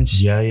account,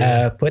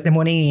 put the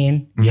money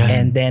in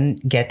and then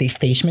get the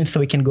statement so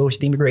we can go to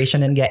the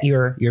immigration and get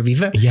your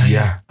visa.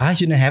 I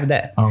didn't have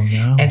that. Oh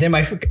no. And then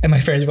my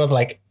friend was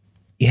like,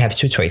 you have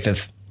 2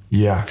 choices.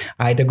 Yeah.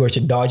 Either go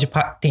to dodgy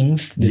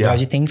things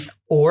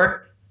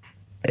or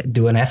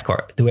do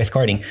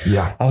escorting.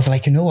 Yeah. I was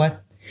like, you know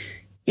what?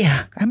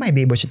 Yeah, I might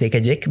be able to take a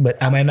dick, but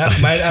I might not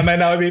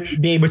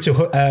be able to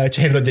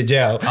handle the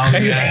jail. Oh,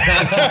 yeah.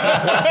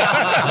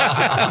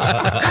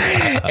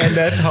 And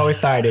that's how it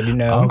started, you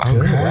know.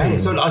 Okay.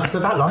 So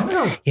that long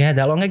ago? Yeah,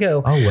 that long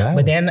ago. Oh, wow.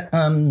 But then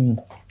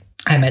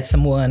I met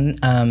someone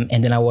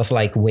and then I was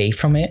like away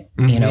from it,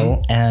 you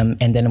know. And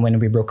then when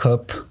we broke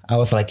up, I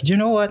was like, do you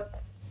know what?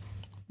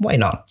 Why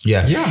not?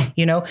 Yeah.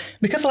 You know,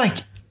 because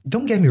like,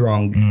 don't get me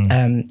wrong.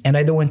 And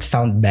I don't want to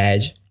sound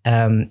bad.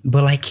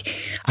 But like,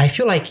 I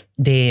feel like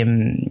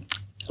the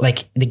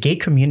gay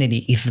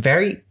community is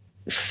very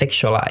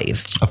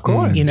sexualized, of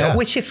course, you know,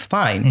 which is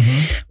fine.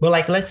 But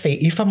like, let's say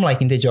if I'm like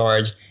in the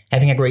George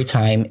having a great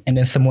time and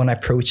then someone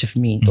approaches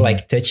me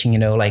like touching, you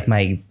know, like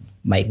my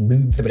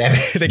boobs or whatever,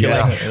 like,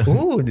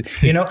 ooh,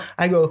 you know,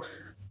 I go,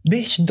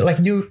 bitch,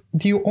 like, do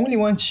you only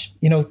want,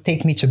 you know,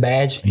 take me to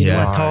bed? You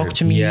don't want to talk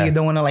to me. You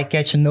don't want to like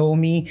get to know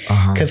me.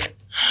 Because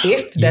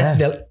if that's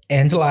the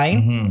end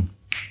line,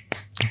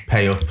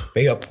 Pay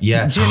up.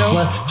 Yeah. Do you know?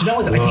 Well, do you know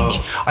what?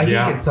 I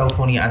think it's so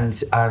funny, and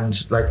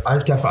like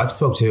I've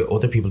spoke to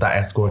other people that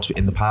escort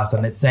in the past,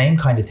 and it's the same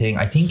kind of thing.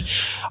 I think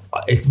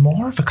it's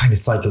more of a kind of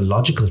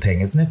psychological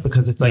thing, isn't it?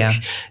 Because it's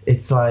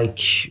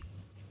like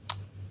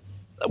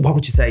what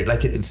would you say?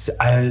 Like it's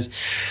the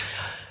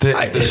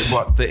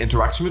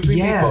interaction between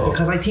people? Yeah,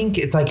 because I think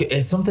it's like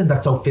it's something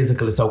that's so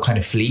physical, is so kind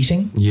of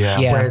fleeting. Yeah.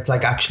 Where it's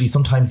like actually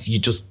sometimes you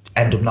just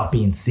end up not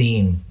being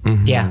seen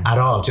at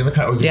all. Do you know the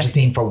kind of, or you're just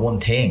seen for one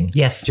thing?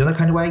 Yes. Do you know that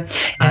kind of way?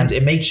 And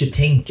it makes you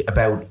think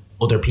about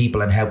other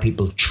people and how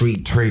people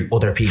treat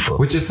other people,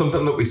 which is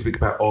something that we speak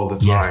about all the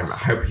time.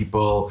 Yes. How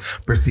people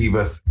perceive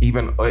us,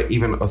 even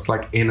us,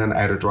 like in and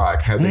out of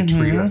drag, how they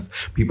treat us.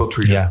 People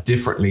treat us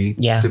differently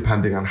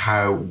depending on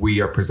how we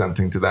are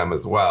presenting to them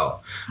as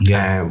well.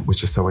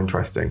 Which is so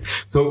interesting.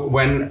 So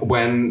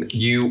when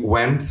you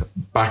went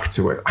back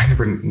to it, I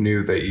never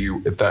knew that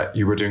you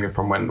were doing it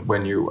from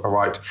when you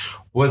arrived.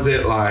 Was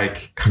it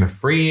like kind of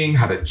freeing?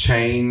 Had it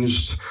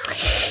changed?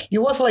 It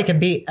was like a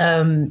bit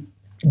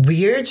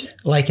weird,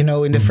 like, you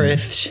know, in the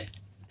first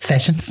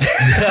sessions.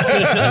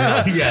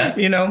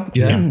 You know?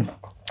 Yeah.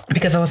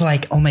 Because I was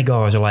like, oh my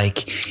gosh,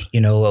 like,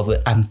 you know,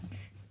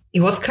 it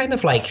was kind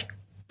of like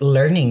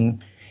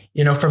learning,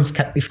 you know, from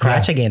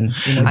scratch again.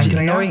 You know, and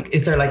can I ask,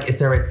 is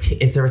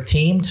there a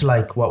theme to,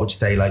 like, what would you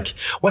say, like,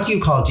 what do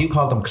you call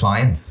them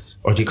clients,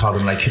 or do you call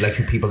them like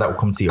people that will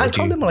come to you? I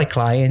call them like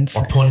clients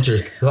or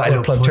punters. I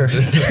know punters.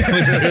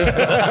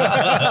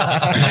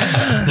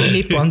 We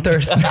need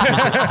punters.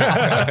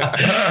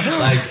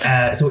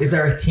 Like, so is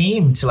there a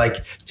theme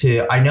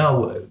to I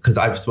know, because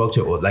I've spoke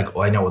to, like,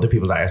 I know other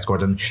people that I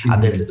escort, and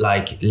there's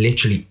like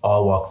literally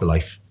all walks of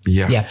life.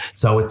 Yeah.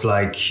 So it's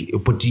like,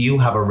 but do you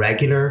have a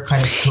regular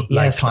kind of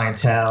like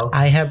clientele?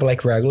 I have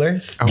like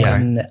regulars,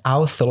 and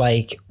also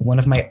like one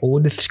of my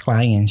oldest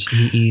clients.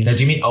 He is. Now,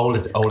 do you mean old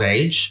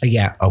age?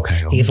 Yeah. Okay.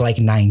 He's like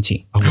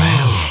 90. Oh,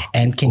 wow.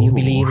 And can you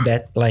believe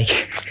that? Like,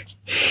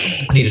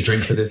 I need a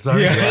drink for this.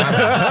 Sorry.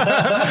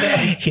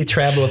 He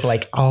travels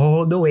like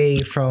all the way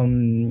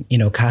from, you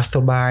know,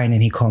 Castlebar, and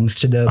then he comes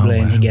to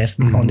Dublin. He gets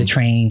on the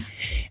train,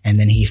 and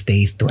then he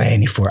stays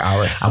 24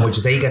 hours. And would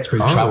you say he gets free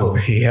travel?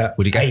 Yeah.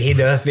 Would he get he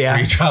does,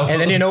 free travel?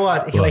 And then you know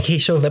what? He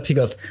shows up, he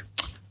goes,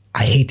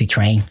 I hate the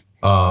train.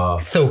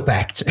 So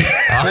packed.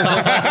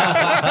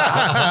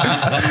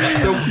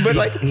 But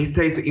like, he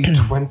stays with you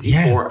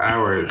 24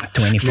 hours.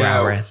 24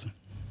 hours.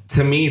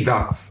 To me,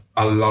 that's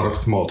a lot of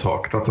small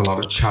talk. That's a lot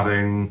of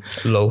chatting.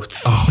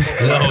 Loads.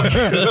 Loads.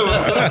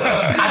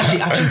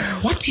 Actually,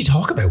 what do you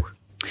talk about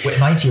with a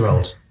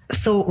 90-year-old?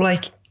 So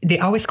like, they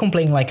always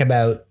complain like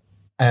about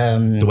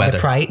the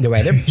weather. The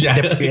weather.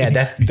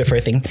 That's the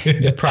first thing.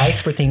 The price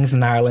for things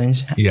in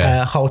Ireland.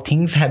 How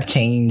things have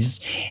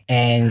changed,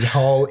 and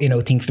how, you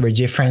know, things were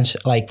different,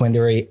 like when they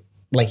were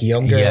like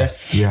younger.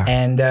 Yes. Yeah.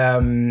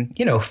 And,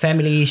 you know,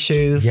 family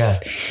issues. Yeah.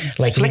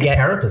 Like It's like a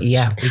therapist.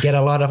 Yeah. We get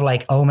a lot of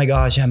like, oh my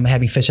gosh, I'm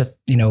having such a,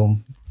 you know,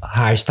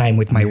 hard time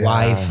with my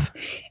wife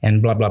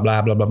and blah, blah,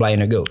 blah, blah, blah, blah.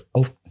 And I go,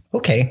 oh,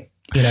 okay.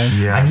 You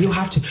know, and you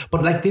have to,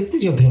 but like this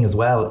is the other thing as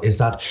well, is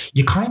that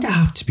you kind of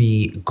have to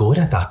be good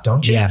at that,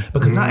 don't you? Yeah.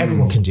 Because not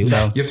everyone can do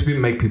that. You have to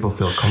make people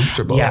feel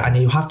comfortable. Yeah, and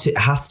you have to, it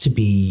has to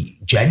be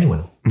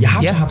genuine. You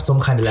have to have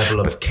some kind of level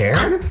of care. It's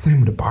kind of the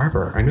same with a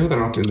barber. I know they're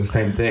not doing the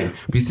same thing.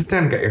 But you sit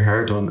down and get your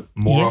hair done,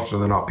 more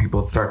often than not,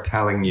 people start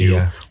telling you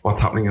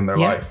what's happening in their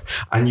life.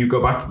 And you go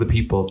back to the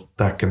people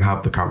that can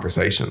have the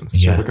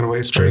conversations. You're looking away.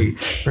 It's very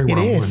it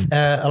is.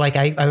 Like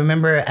I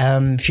remember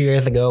a few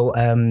years ago,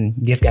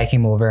 this guy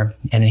came over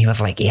and he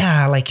was like,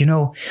 yeah, like, you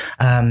know,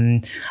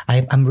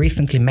 I'm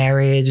recently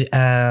married,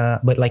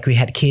 but like we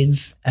had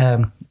kids,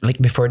 like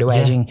before the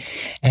wedding.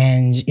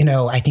 And, you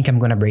know, I think I'm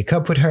going to break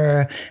up with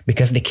her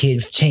because the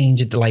kids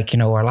changed, like, you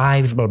know, our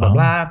lives, blah, blah,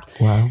 blah.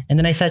 Wow. And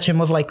then I said to him,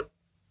 was like,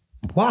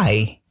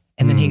 why?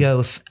 And then he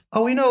goes,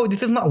 oh, you know,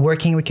 this is not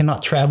working. We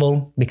cannot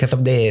travel because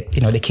of the,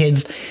 you know, the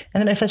kids.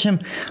 And then I said to him,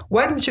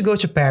 why don't you go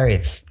to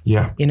Paris?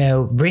 Yeah. You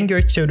know, bring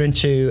your children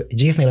to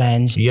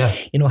Disneyland. Yeah.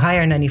 You know,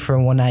 hire a nanny for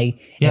one night.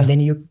 Yeah. And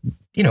then you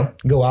know,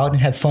 go out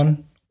and have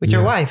fun with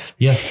your wife.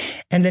 Yeah.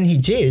 And then he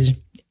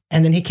did.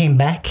 And then he came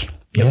back.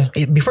 Yeah.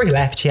 Before he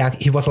left,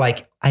 he was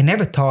like, I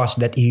never thought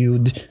that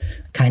you'd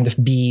kind of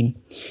be,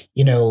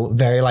 you know,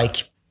 very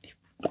like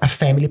a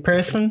family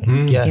person,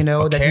 you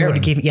know, that you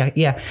would give.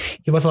 Yeah.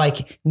 He was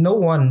like, no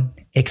one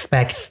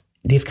expects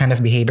this kind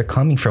of behavior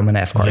coming from an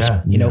escort.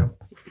 You know,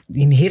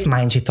 in his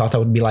mind, he thought I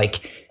would be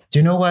like, do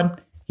you know what?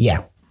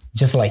 Yeah.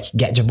 Just like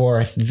get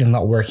divorced. This is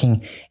not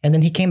working. And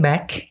then he came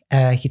back.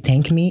 He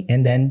thanked me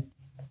and then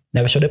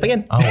never showed up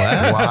again. Oh,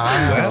 wow.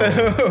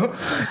 Wow.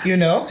 You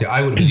know? See,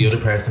 I would be the other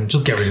person.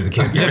 Just get rid of the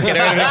kids. Get rid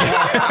of the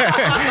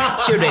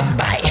children.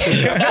 Bye.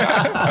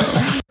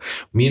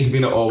 Me and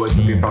Davina always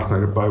have been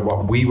fascinated by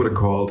what we would have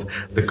called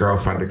the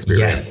girlfriend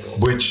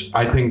experience, which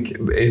I think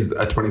is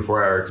a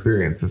 24-hour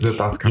experience. Is it?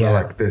 That's kind of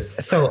like this.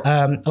 So,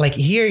 like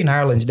here in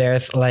Ireland,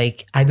 there's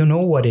like, I don't know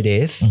what it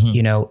is,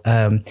 you know,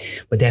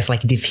 but there's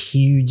like this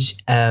huge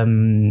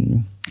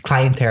clientele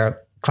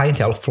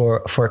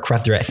for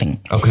cross-dressing.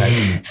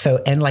 Okay.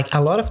 So, and like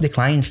a lot of the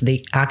clients,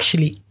 they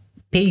actually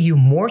pay you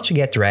more to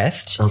get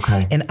dressed.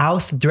 Okay. And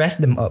also dress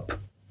them up.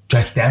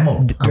 Dress them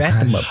up.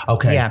 Dress them up.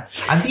 Okay. Yeah.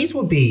 And these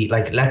would be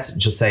like, let's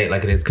just say it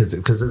like it is, because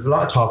there's a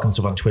lot of talk and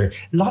stuff on Twitter.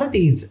 A lot of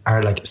these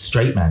are like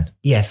straight men.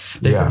 Yes.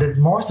 There's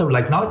more so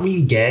like not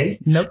really gay.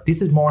 Nope.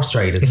 This is more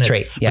straight, isn't it's it?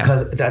 Straight, yeah.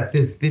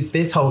 Because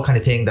this whole kind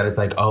of thing that it's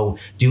like, oh,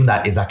 doing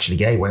that is actually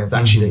gay, when it's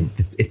actually,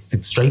 it's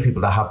the straight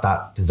people that have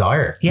that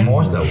desire. Yeah.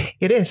 More so.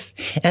 It is.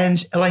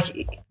 And like,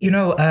 you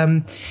know,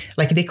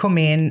 like they come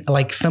in,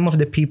 like some of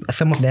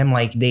them,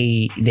 like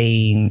they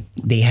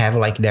have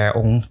like their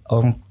own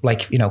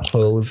like, you know,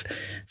 clothes.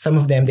 Some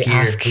of them they gear.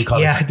 ask, their own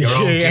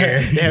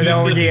gear. They have their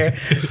own gear.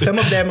 Some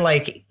of them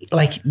like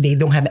they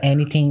don't have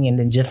anything and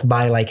then just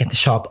buy like at the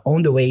shop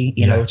on the way,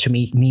 you know, to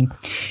meet me.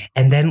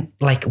 And then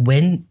like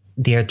when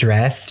they're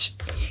dressed,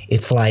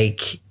 it's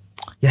like,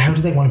 yeah, how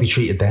do they want to be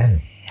treated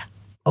then?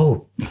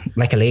 Oh,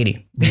 like a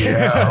lady.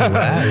 Yeah. Oh,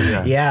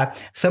 wow. Yeah.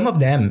 Some of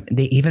them,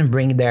 they even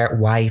bring their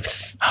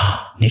wives'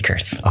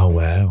 knickers. Oh,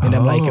 wow. And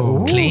I'm like,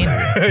 ooh. Clean.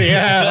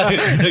 Yeah.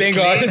 Thank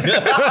God.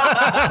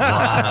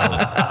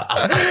 Wow.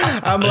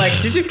 I'm like,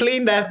 did you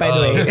clean that, by the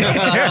way?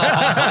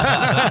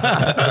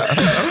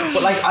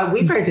 But like,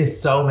 we've heard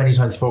this so many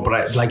times before,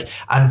 but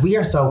and we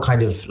are so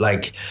kind of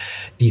like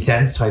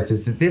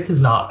desensitized. This is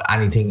not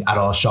anything at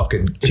all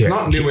shocking. It's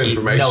not new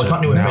information. No, it's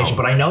not new information,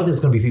 but I know there's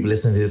going to be people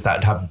listening to this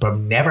that have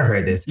never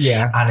heard this.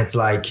 Yeah. And it's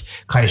like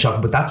kind of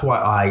shocking, but that's why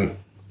I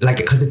like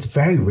it, because it's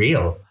very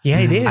real. Yeah,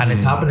 it is. And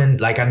it's happening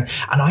like, and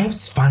I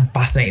always find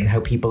fascinating how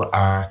people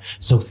are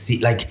so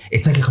like,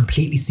 it's like a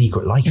completely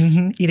secret life.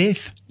 It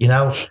is. You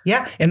know?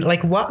 Yeah. And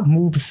like what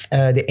moves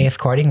the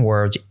escorting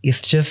world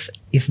is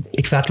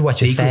exactly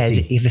what you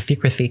said, is the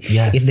secrecy.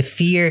 Yeah. Is the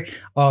fear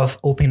of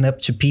opening up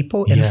to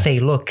people and say,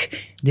 look,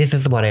 this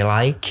is what I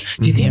like.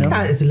 Do you think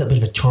that is a little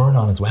bit of a turn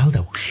on as well,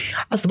 though?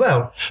 As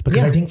well.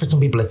 Because I think for some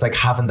people, it's like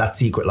having that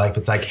secret life.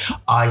 It's like,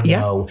 I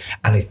know,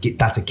 and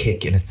that's a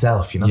kick in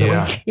itself, you know?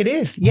 Yeah. It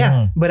is,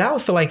 yeah. But I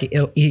also like,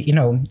 you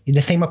know,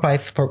 the same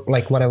applies for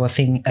like what I was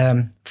saying.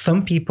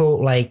 Some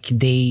people, like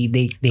they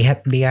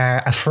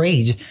are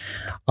afraid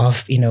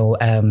of, you know,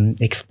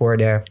 explore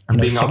their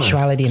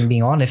sexuality and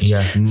being honest.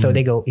 Yeah. So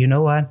they go, you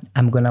know what?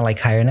 I'm going to like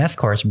hire an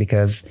escort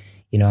because,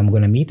 you know, I'm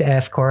going to meet the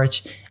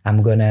escort.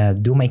 I'm going to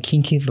do my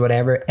kinkies,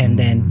 whatever. And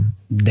then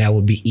that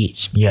would be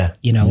it. Yeah.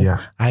 You know,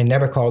 I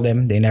never call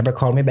them. They never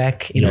call me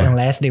back, you know,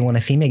 unless they want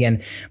to see me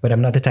again. But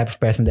I'm not the type of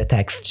person that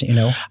texts, you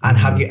know. And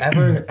have you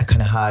ever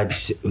kind of had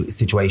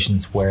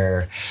situations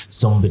where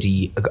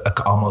somebody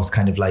almost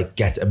kind of like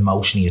gets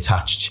emotionally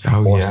attached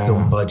or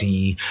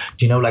somebody,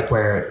 do you know, like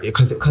where,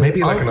 because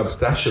maybe like an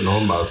obsession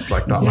almost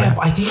like that. Yeah,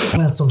 I think as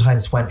well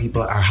sometimes when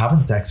people are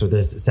having sex or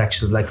there's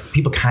sexual, like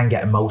people can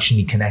get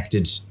emotionally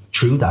connected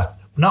through that.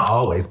 Not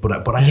always, but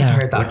I have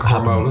heard that like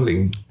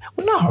hormonally.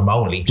 Well, not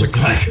hormonally, just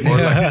like or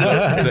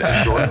like the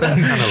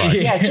endorphins, kind of like.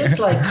 Yeah, just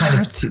like kind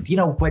of, you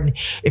know, when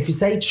if you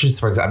say, just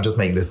for example, I'm just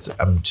making this.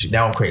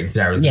 Now I'm creating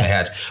scenarios in my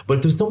head. But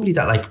if there's somebody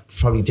that like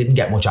probably didn't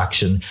get much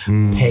action,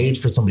 paid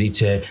for somebody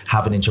to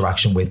have an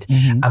interaction with,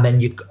 and then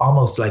you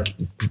almost like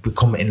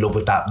become in love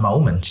with that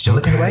moment. Do you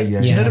know the way? Do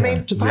you know what I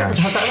mean? Has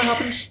that ever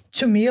happened?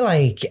 To me,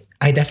 like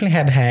I definitely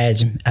have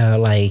had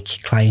like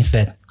clients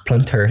that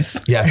punters.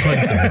 Yeah,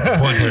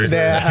 punters.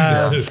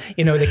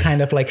 You know, they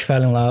kind of like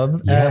fell in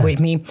love with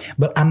me,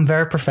 but I'm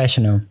very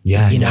professional.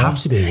 Yeah, you know? have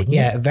to be.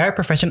 Yeah, very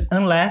professional.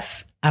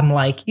 Unless I'm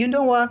like, you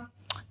know what,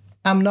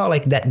 I'm not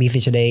like that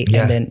busy today,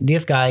 and then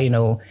this guy, you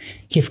know,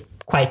 he's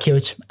quite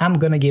cute. I'm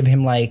gonna give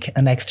him like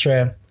an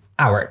extra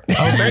hour.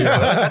 Oh, very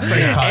good. That's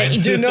very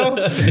kind. You know,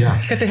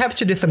 because you have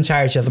to do some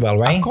charity as well,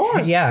 right? Of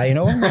course. Yeah, you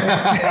know. You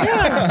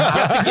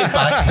have to give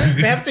back.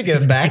 We have to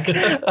give back.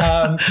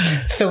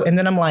 So, and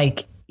then I'm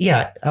like,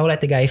 yeah, I'll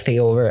let the guy stay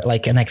over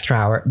like an extra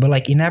hour, but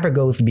like it never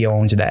goes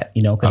beyond that,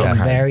 you know, because I'm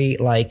very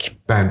like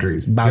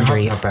boundaries. You have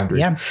to have boundaries.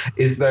 Yeah.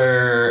 Is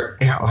there,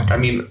 like, I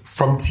mean,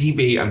 from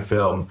TV and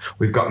film,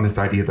 we've gotten this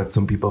idea that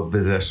some people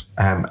visit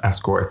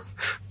escorts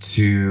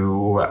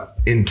to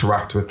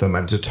interact with them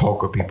and to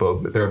talk with people.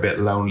 They're a bit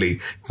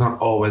lonely. It's not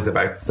always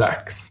about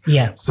sex.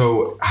 Yeah.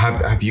 So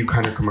have you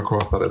kind of come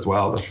across that as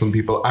well? That some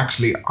people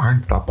actually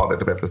aren't that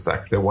bothered about the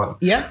sex. They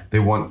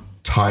want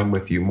time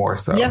with you more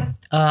so. Yeah.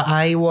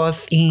 I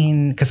was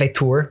because I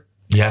tour.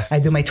 Yes. I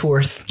do my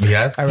tours.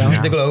 Yes.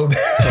 Around the globe.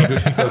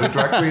 So the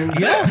drag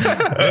queens.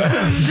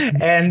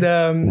 And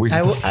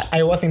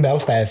I was in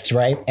Belfast,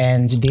 right?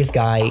 And this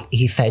guy,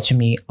 he said to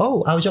me,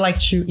 "Oh, I would like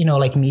to, you know,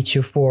 like meet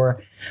you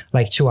for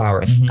like 2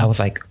 hours." I was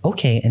like,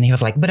 "Okay." And he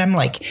was like, "But I'm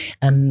like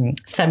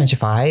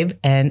 75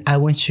 and I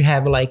want to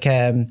have like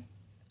a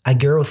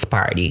girls'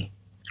 party."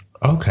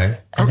 Okay.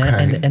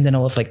 And then I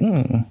was like,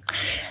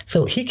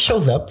 So he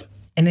shows up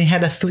and he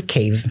had a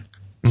suitcase.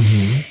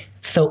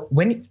 So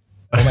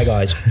oh my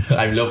gosh.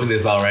 I'm loving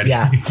this already.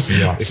 Yeah.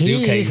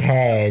 He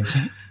had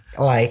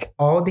like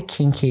all the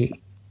kinky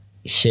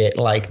shit,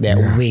 like that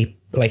whip,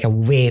 like a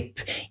whip,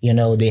 you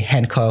know, the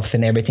handcuffs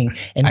and everything.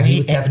 And he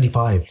was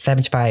 75.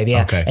 75,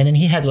 yeah. Okay. And then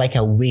he had like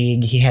a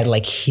wig, he had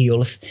like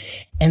heels.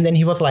 And then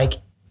he was like,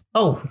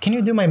 "Oh, can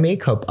you do my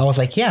makeup?" I was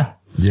like, yeah.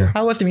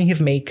 I was doing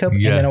his makeup.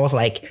 And then I was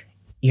like,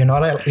 you're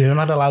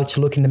not allowed to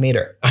look in the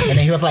mirror. And then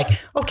he was like,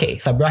 okay.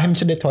 So I brought him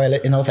to the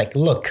toilet and I was like,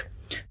 look,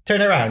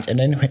 turn around. And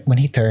then when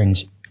he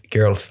turned,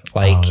 girls,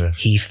 like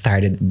he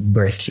started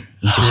bursting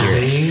into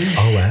tears.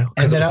 Oh wow.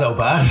 Because it was so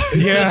bad.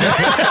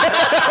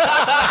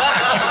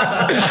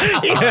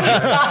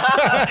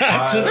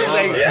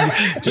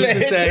 Just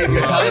to say,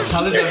 you're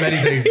talented at many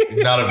things,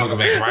 not a fucking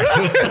makeup artist.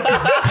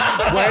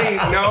 Wait,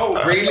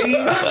 no, really?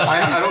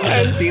 I don't think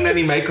I've seen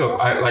any makeup.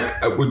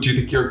 Do you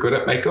think you're good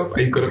at makeup?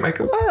 Are you good at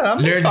makeup?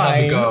 I'm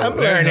fine. I'm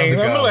learning.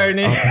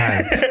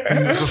 Okay. So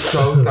you're just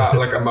so sad,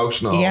 like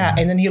emotional. Yeah,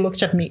 and then he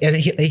looked at me and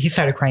he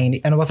started crying.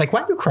 And I was like,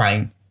 "Why are you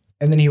crying?"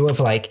 And then he was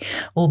like,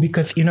 "Oh,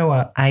 because you know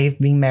what? I've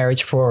been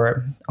married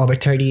for over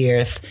 30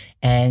 years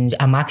and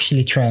I'm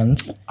actually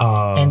trans.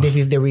 And this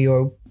is the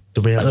real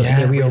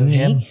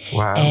me.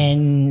 Wow.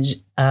 And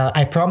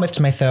I promised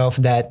myself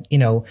that, you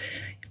know,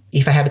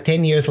 if I have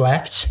 10 years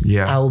left,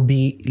 I will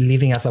be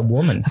living as a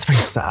woman." That's very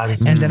sad.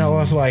 And then I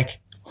was like,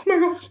 "Oh my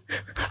God."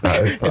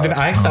 That is sad. And then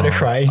I started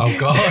crying. Oh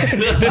God.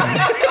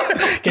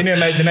 Can you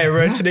imagine? I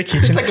ran to the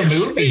kitchen. It's like a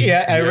movie.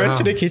 Yeah, I ran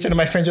to the kitchen and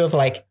my friend was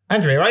like,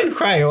 "André, why are you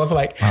crying?" I was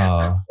like,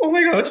 "Oh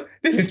my gosh,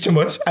 this is too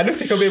much. I don't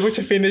think I'll be able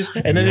to finish."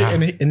 And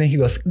then he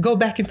goes, "Go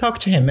back and talk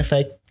to him." If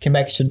I came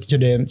back to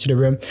the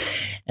room,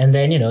 and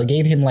then, you know,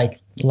 gave him like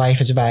life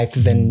advice,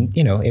 and,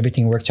 you know,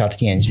 everything worked out at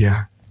the end.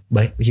 Yeah.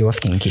 But he was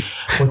kinky.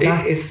 Well,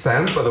 it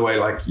sounds, by the way,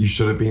 like you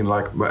should have been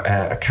like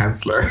a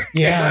counselor.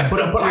 Yeah,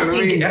 but I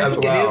think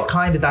it is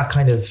kind of that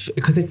kind of,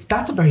 because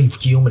that's a very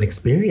human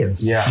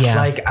experience. Yeah.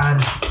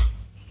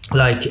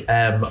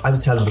 I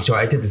was telling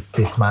Victoria, I did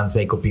this man's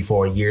makeup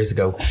before years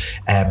ago.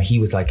 He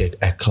was like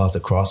a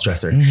closet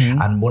cross-dresser,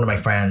 and one of my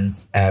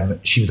friends,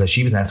 she was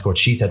an escort.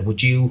 She said,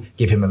 "Would you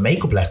give him a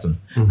makeup lesson?"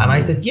 And I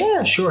said,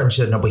 "Yeah, sure." And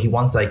she said, "No, but he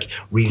wants like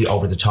really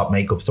over the top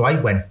makeup." So I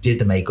did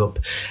the makeup,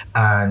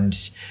 and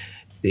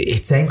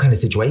it's same kind of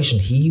situation.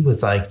 He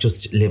was like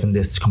just living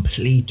this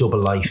complete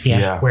double life,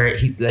 where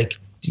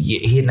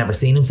he had never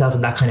seen himself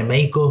in that kind of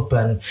makeup,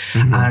 and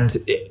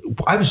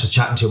I was just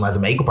chatting to him as a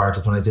makeup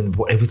artist when I was in.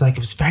 It was a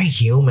very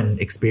human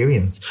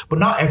experience, but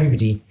not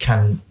everybody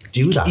can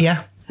do that.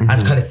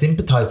 And kind of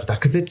sympathize with that,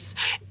 because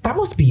that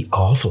must be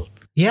awful.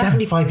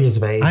 75 years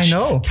of age, I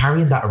know,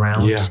 carrying that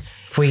around.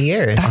 for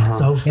years. That's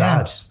so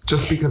sad.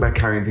 Just speaking about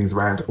carrying things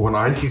around, when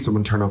I see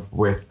someone turn up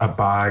with a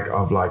bag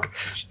of like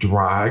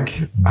drag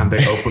and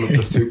they open up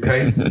the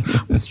suitcase,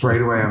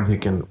 straight away I'm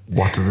thinking,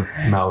 what does it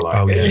smell like?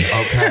 Oh, yeah.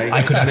 Okay.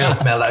 I could actually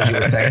smell it as you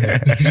were saying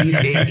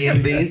it.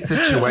 In these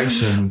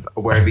situations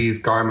where these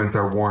garments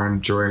are worn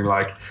during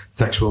like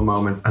sexual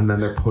moments and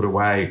then they're put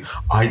away,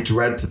 I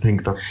dread to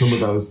think that some of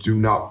those do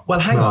not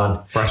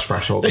smell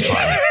fresh all the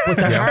time. But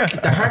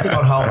they're hardly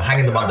going home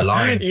hanging them on the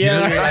line. Do you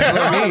know what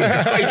I mean?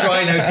 It's quite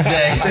dry now today.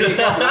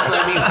 That's what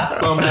I mean.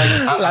 So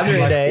I'm like,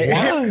 what?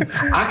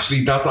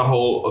 Actually, that's a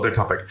whole other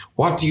topic.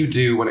 What do you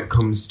do when it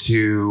comes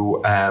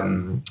to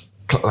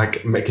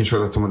like making sure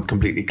that someone's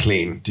completely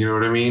clean? Do you know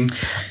what I mean?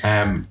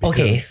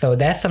 Okay, so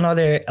that's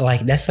another,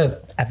 like, that's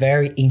a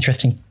very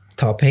interesting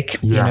topic,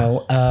 you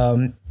know,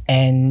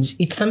 and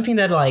it's something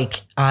that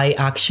like I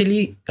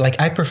actually, like,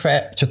 I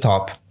prefer to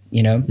top,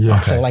 you know?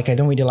 So like I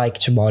don't really like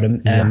to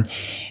bottom.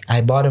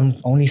 I bottom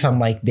only if I'm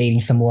like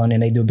dating someone,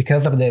 and I do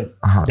because of the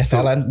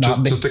so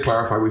just to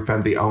clarify, we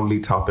found the only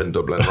top in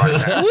Dublin right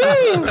now.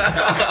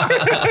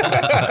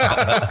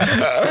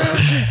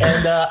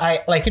 And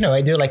I, like, you know,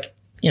 I do like,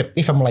 you know,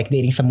 if I'm like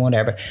dating someone,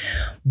 whatever.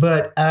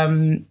 But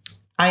I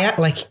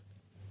like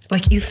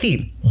you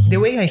see, the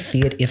way I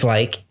see it is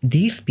like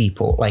these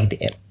people, like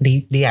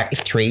they are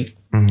straight,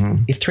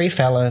 straight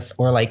fellas,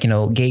 or like, you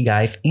know, gay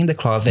guys in the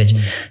closet.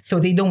 So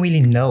they don't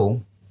really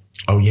know.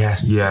 Oh,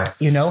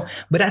 yes. You know,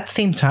 but at the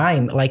same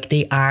time, like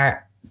they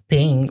are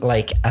paying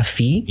like a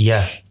fee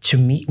to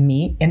meet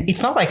me. And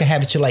it's not like I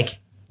have to like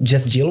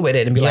just deal with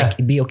it and be like,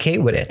 be okay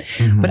with it.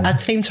 But at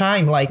the same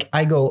time, like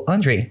I go,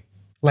 André,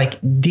 like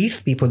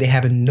these people, they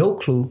have no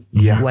clue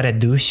what a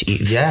douche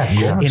is.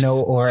 You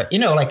know, or, you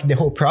know, like the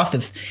whole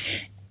process.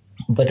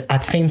 But at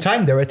the same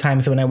time, there were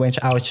times when I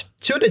went out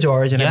to the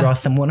George and I brought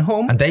someone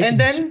home, and then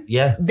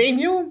they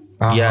knew.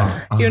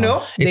 You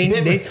know, it's a bit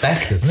of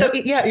respect, isn't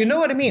it? You know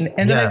what I mean.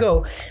 And then I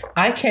go,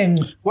 I can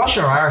wash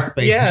your arse,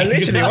 basically. Yeah,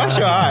 literally wash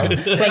your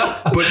arse.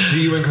 Like, but do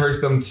you encourage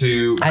them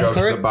to go to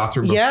the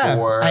bathroom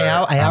before?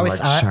 I always,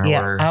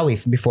 shower?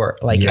 Always before.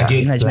 Like, do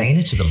you explain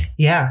it to them?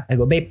 Yeah, I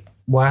go, babe,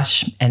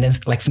 wash, and then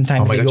like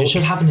sometimes they go, you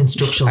should have an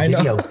instructional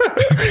video.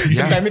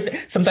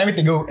 Sometimes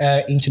they go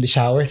into the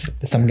showers,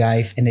 some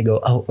guys, and they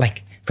go, oh,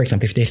 like, for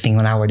example, if they're staying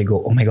 1 hour, they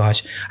go, oh my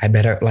gosh, I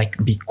better like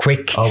be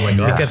quick. Oh my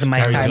gosh. Because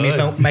my time is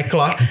on my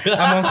clock.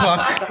 I'm on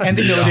clock, and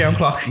they know they're on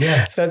clock.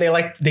 So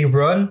they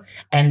run,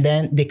 and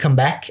then they come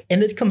back,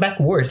 and they come back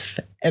worse.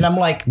 And I'm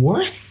like,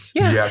 worse?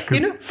 Yeah, because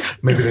you know?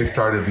 Maybe they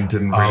started and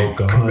didn't really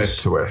commit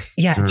to it.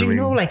 Yeah, do you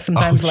know, like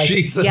sometimes like,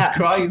 Jesus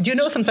Christ. Do you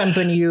know sometimes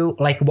when you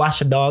like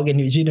wash a dog and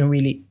you didn't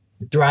really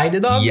dry the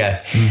dog?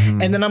 Yes.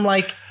 And then I'm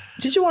like,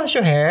 did you wash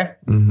your hair?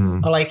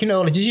 Or like, you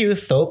know, did you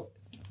use soap?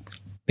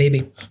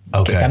 Baby,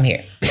 okay, come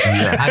here.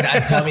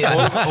 And tell me,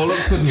 all of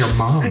a sudden your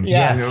mom. You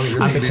know,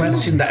 and the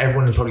question that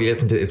everyone will probably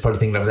listen to is probably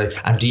thinking, I was like,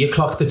 and do you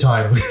clock the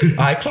time?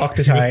 I clock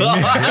the time.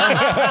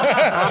 Yes,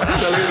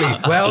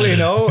 absolutely. Well, you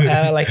know,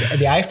 like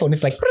the iPhone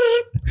is like,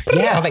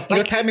 I'm like,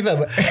 your time is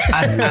up.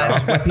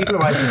 and when people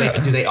arrive,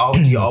 do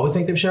you always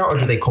make them shower, or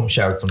do they come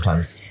showered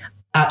sometimes?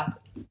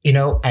 You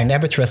know, I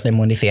never trust them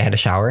when they say I had a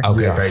shower.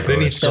 Okay, very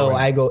good. So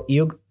I go,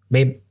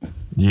 babe.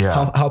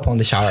 Hop on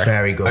the shower.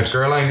 Very good. A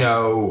girl I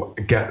know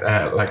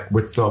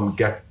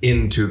gets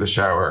into the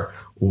shower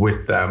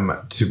with them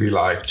to be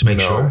like to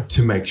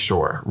make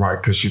sure, right?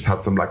 Because she's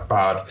had some like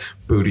bad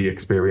booty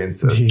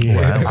experiences.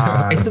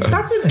 Wow. That's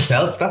in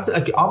itself. That's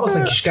almost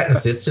like you should get an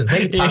assistant.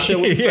 Maybe Tasha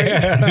would say.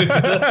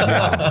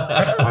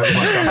 I was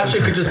like, Tasha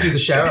could just do the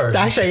shower.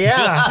 Tasha,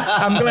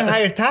 I'm going to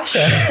hire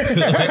Tasha.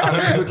 I don't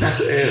know who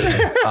Tasha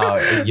is.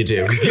 Oh, you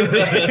do. Okay.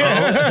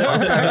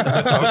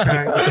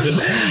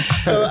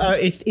 So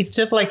it's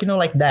just like, you know,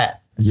 like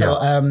that. So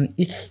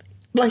it's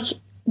like,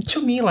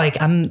 to me,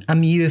 like I'm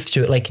used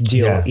to like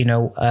deal, you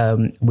know,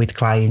 with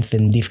clients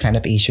and these kind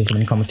of issues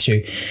when it comes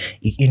to,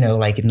 you know,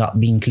 like not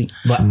being clean.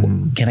 But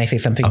can I say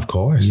something? Of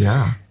course.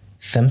 Yeah.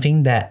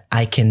 Something that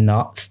I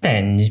cannot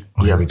stand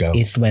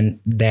is when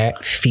their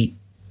feet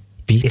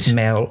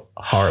smell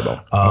horrible.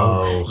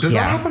 Oh, does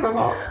that happen a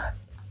lot?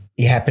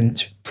 It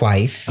happened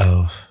twice.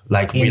 Oh,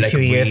 like in 2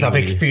 years of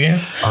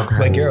experience. Okay.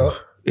 Like, girl.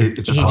 He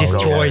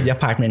destroyed the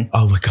apartment.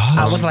 Oh my god!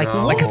 I was like,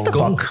 like a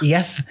skunk.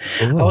 Yes.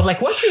 Ooh. I was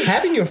like, what do you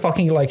have in your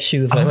fucking like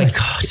shoes? Oh my like,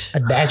 god! A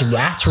dead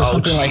rat or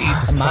something like a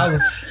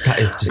mouse. That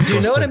is disgusting. Do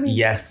you know what I mean?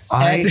 Yes.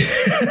 That is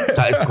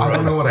gross. I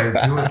don't know what I would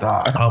do with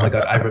that. Oh my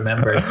god! I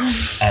remember.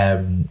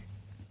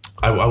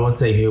 I won't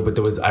say who, but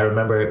I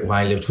remember when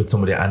I lived with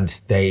somebody and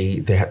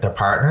they had their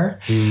partner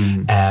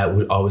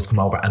would always come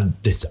over, and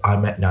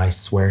I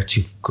swear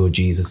to good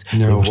Jesus,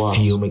 they would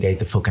fumigate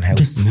the fucking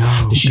house.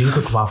 The shoes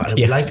would come off, and it'd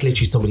be like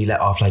literally somebody let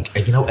off like,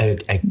 you know, a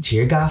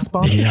tear gas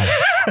bomb.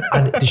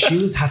 And the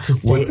shoes had to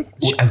stay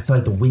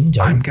outside the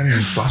window. I'm getting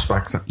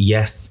flashbacks.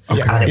 Yes.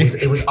 Okay. And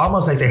it was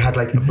almost like they had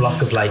like a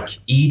block of like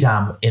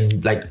Edam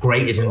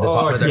grated in the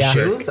bottom of their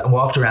shoes and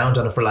walked around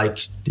on it for like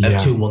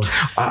 2 months.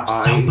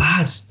 So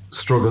bad.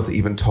 Struggle to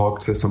even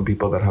talk to some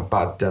people that have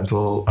bad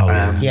dental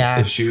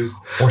issues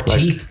or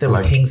teeth. There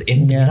were things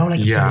in, you know, like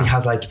if somebody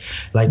has like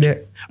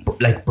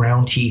like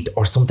brown teeth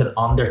or something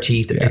on their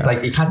teeth. It's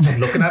like you can't stop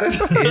looking at it.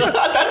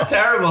 That's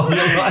terrible.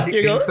 Like,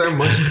 is there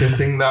much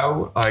kissing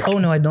though? Like, oh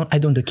no, I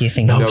don't do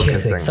kissing. No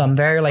kissing. So I'm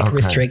very like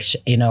restrict.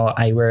 You know,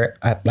 I wear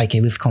like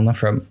a loose condom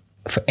for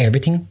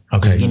everything.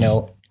 Okay. You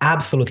know,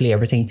 absolutely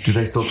everything. do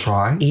they still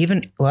try?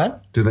 Even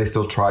what? Do they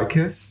still try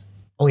kiss?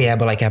 Oh yeah,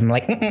 but like I'm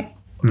like, and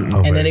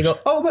then they go,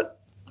 oh, but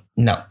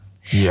no.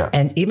 Yeah.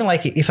 And even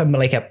like if I'm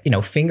like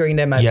fingering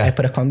them, I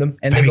put a condom,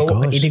 and Very they go,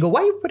 good.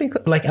 why are you putting?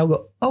 Like I'll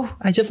go, oh,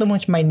 I just don't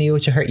want my nail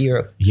to hurt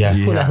your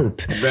hula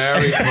hoop.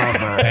 Very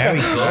clever.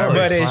 Very good.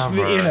 But it's,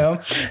 you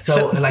know,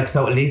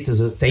 so at least there's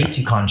a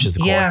safety conscious,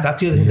 of course. Yeah.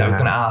 That's the other thing that I was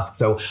going to ask.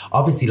 So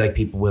obviously, like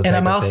people will say, and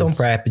I'm that also on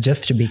prep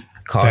just to be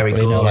caught. very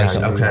good. You know, like,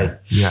 Okay.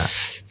 Yeah.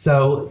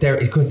 So there,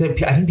 because I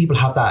think people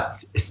have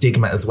that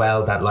stigma as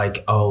well that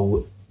like,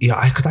 oh, you know,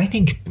 because I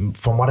think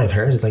from what I've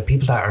heard is like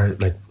people that are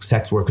like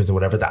sex workers or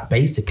whatever that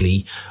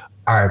basically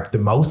are the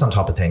most on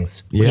top of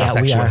things with their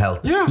sexual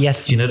health. Yeah.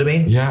 Yes. Do you know what I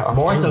mean? Yeah,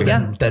 More so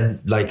absolutely. than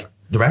like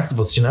the rest of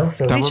us, you know?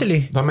 So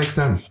Literally. That makes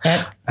sense.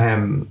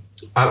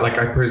 Like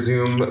I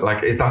presume,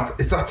 like is that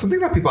something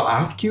that people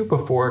ask you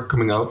before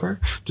coming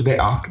over? Do they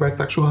ask about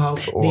sexual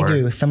health? Or? They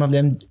do. Some of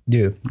them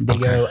do. They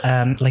go,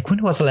 like,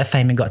 when was the last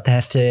time you got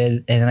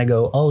tested? And then I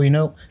go, oh, you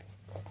know.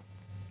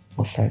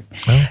 Oh, sorry.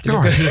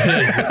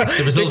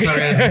 the results are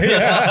in.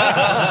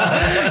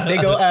 They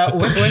go,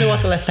 when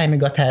was the last time you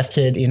got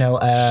tested? You know,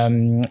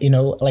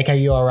 like, are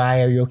you all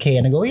right? Are you okay?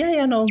 And I go,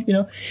 yeah, no, you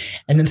know.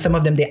 And then some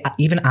of them, they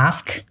even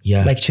ask,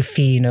 like, to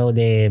see, you know,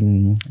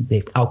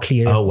 the all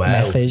clear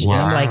message. Wow.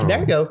 And I'm like, there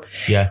we go.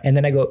 Yeah. And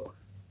then I go,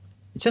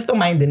 just don't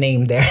mind the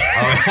name there.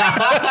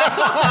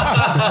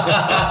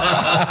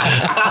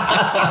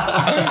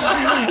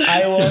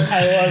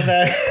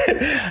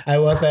 I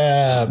was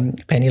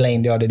Penny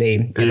Lane the other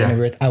day.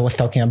 And I was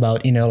talking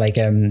about, you know, like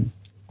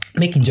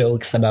making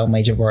jokes about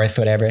my divorce,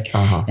 whatever.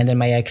 And then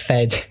my ex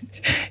said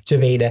to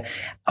Veda,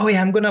 oh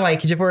yeah, I'm gonna like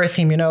divorce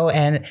him, you know,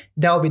 and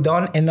that'll be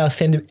done, and I'll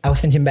send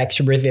him back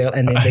to Brazil.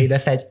 And then Veda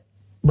said,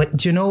 but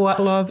do you know what,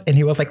 love? And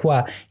he was like,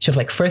 what? She was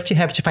like, first you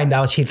have to find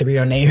out his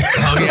real name.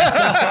 Oh,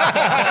 yeah.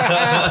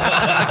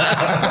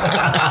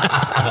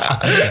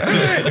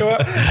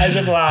 I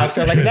just laughed.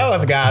 I was like, that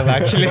was God,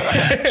 actually.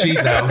 She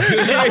knows.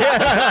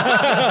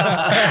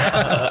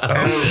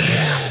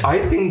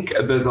 I think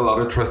there's a lot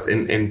of trust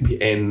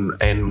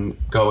in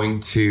going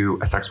to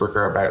a sex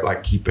worker about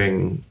like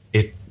keeping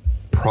it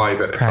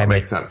private, if that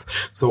makes sense.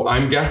 So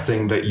I'm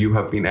guessing that you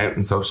have been out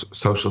in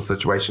social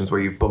situations where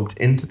you've bumped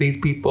into these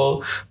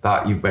people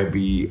that you've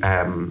maybe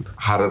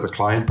had as a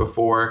client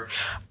before.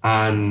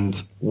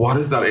 And what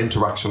is that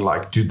interaction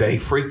like? Do they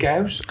freak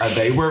out? Are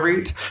they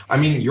worried? I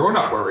mean, you're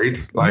not worried.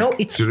 Like, no,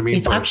 it's, do you know what I mean?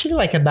 It's actually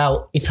like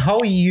about, it's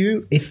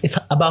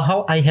about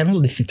how I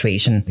handle the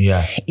situation.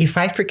 Yeah. If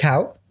I freak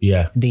out,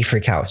 they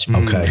freak out.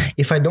 Okay.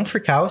 If I don't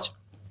freak out,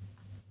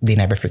 they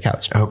never freak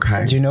out.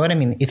 Okay. Do you know what I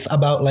mean? It's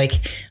about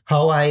like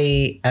how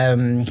I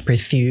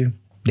pursue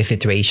the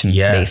situation,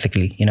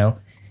 basically, you know?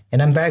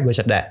 And I'm very good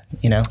at that,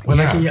 you know? Well,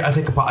 like, I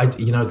think,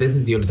 you know, this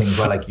is the other thing as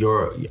well. Like,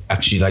 you're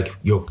actually like,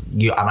 you,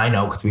 and I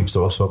know because we've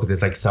spoken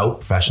this, like, so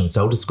professional,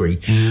 so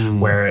discreet,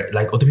 where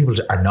like other people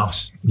are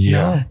not.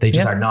 Yeah. They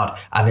just are not.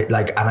 And it,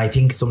 like, and I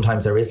think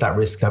sometimes there is that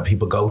risk that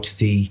people go to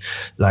see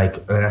like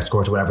an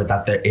escort or whatever,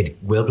 that it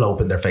will blow up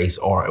in their face,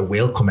 or it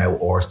will come out,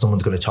 or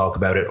someone's going to talk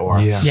about it,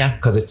 or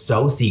because it's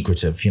so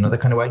secretive, you know,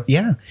 that kind of way.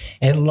 Yeah.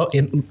 And look,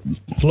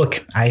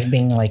 I've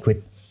been like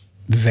with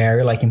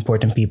very like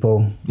important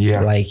people,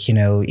 like, you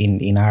know,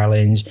 in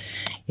Ireland,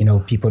 you know,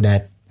 people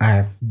that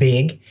are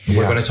big.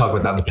 We're going to talk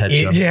about that in the pet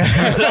show.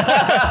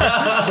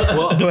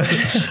 Well,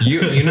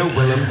 you know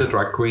Willem, the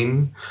drag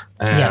queen.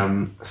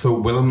 So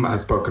Willem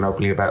has spoken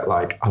openly about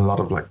like a lot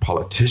of like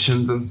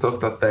politicians and stuff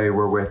that they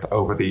were with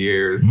over the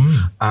years,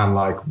 and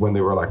like when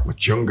they were like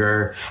much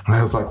younger. And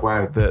I was like,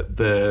 wow,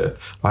 the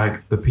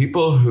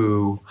people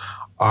who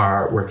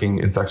are working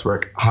in sex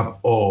work have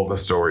all the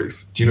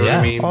stories. Do you know what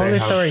I mean? All the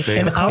stories. They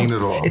have seen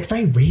it all. It's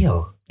very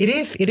real. It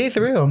is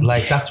real.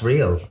 Like, that's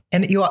real.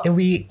 And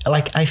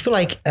I feel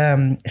like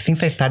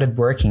since I started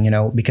working, you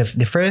know, because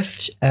the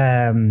first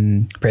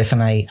person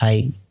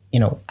I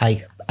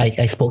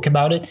spoke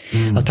about it,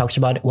 I talked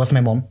about it, was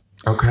my mom.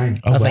 Okay.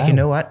 I was like, you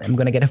know what? I'm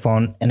going to get a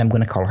phone and I'm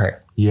going to call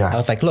her. Yeah. I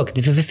was like, look,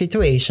 this is the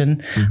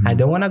situation. I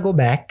don't want to go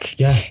back.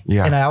 Yeah.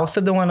 And I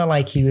also don't want to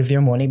like use your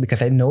money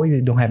because I know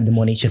you don't have the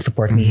money to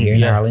support me here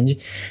in Ireland.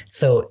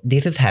 So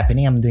this is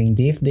happening. I'm doing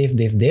this.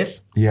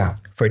 Yeah.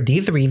 For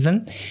this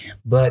reason.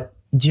 But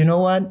do you know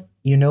what?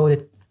 You know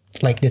that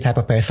like the type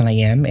of person I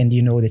am, and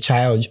you know the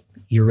child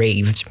you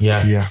raised.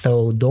 Yeah.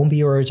 So don't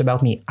be worried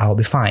about me. I'll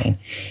be fine.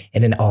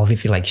 And then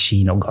obviously like she,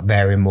 you know, got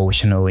very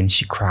emotional and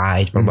she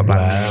cried, blah, blah, blah.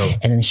 Wow.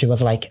 And then she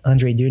was like,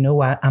 André, do you know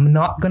what? I'm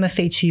not going to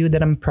say to you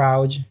that I'm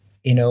proud,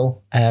 you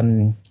know,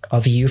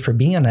 of you for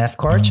being an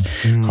escort.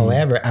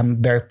 However,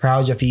 I'm very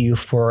proud of you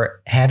for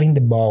having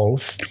the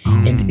balls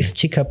and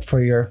stick up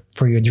for your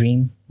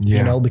dream,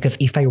 you know, because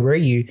if I were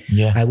you,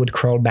 I would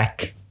crawl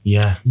back,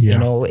 you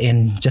know,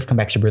 and just come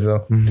back to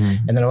Brazil.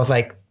 And then I was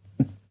like,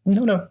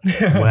 no. Wow,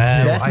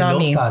 That's I not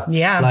love me. that.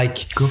 Yeah.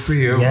 Like, good for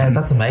you. Yeah,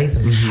 that's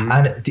amazing.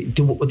 And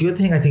the other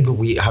thing I think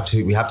we have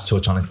to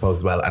touch on, I suppose,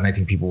 as well, and I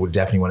think people would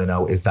definitely want to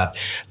know is that,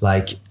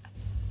 like,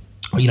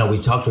 you know,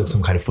 we've talked about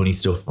some kind of funny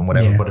stuff and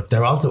whatever, but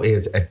there also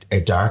is a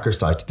darker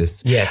side to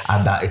this. Yes.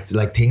 And that it's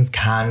like things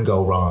can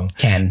go wrong.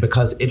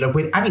 Because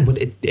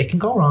it can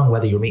go wrong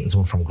whether you're meeting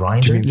someone from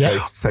Grindr. Do you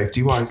mean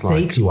safety-wise?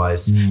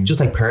 Safety-wise. Just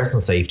like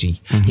personal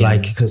safety.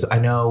 Like, because I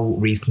know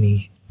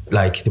recently,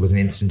 like, there was an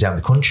incident down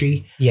the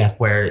country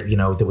where, you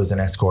know, there was an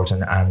escort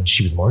and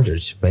she was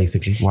murdered,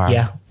 basically. Wow.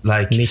 Yeah.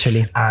 Like,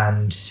 literally.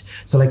 And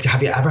so, like,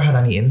 have you ever had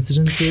any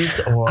incidences?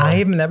 Or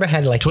I've never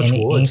had like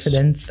any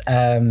incidents,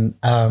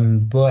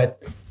 but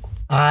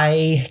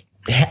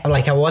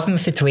I was in a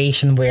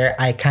situation where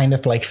I kind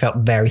of like felt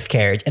very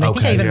scared, and I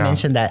think I even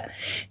mentioned that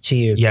to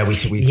you. Yeah, we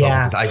spoke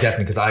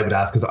because I would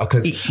ask because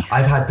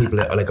I've had people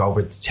like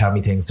over to tell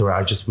me things where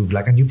I just would be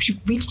like, and you're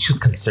really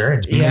just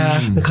concerned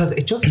because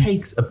it just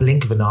takes a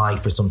blink of an eye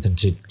for something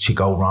to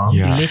go wrong.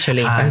 Yeah,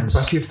 literally, and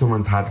especially if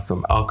someone's had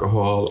some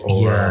alcohol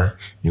or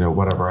you know,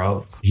 whatever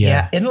else.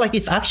 Yeah, and like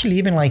it's actually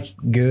even like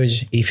good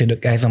if you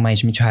guys don't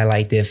mind me to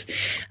highlight this.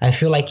 I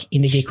feel like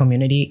in the gay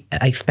community,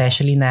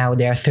 especially now,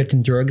 there are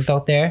certain drugs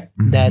out there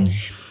that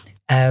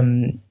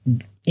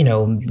you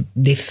know,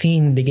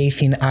 the gay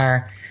scene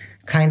are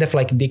kind of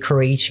like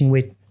decorating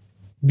with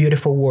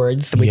beautiful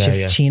words, which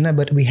is China,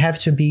 but we have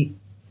to be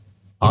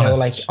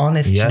honest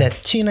that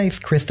China is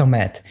crystal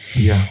meth.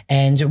 Yeah.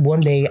 And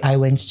one day I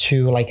went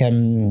to like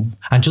and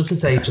just to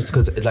say, just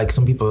because like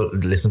some people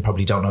listen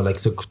probably don't know, like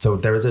so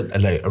there is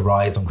a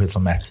rise on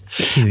crystal meth.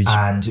 Huge.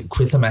 And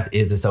crystal meth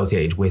is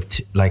associated with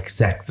like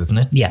sex, isn't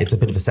it? Yeah. It's a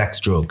bit of a sex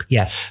drug.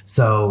 Yeah.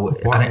 So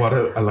I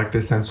like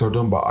this sounds so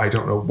dumb, but I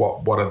don't know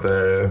what are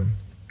the.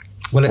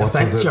 Well, it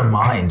affects your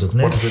mind, doesn't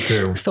it? What does it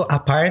do? So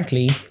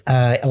apparently,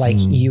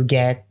 you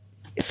get.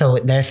 So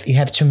you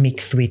have to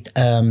mix with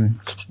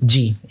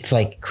G. It's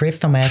like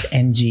crystal meth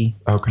and G.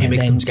 Okay. You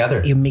mix them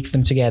together. You mix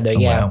them together,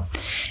 Wow.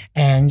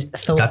 And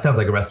so that sounds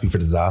like a recipe for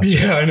disaster.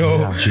 Yeah, I know.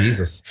 Yeah.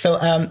 Jesus. So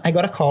I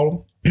got a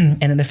call,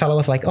 and then the fellow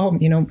was like, "Oh,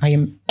 you know, I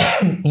am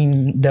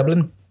in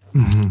Dublin.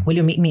 Will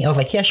you meet me?" I was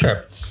like, "Yeah,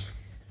 sure."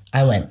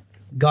 I went,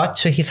 got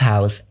to his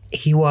house.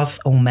 He was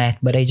on meth,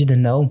 but I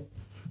didn't know.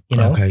 You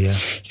know,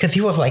 because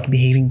he was like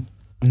behaving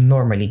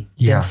normally.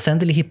 Yeah. Then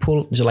suddenly he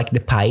pulled like the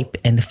pipe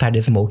and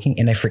started smoking,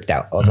 and I freaked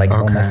out. I was like,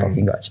 "Oh my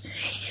fucking gosh!"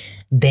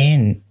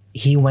 Then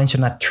he went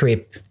on a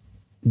trip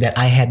that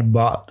I had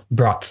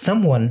brought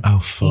someone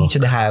into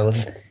the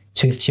house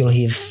to steal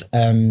his,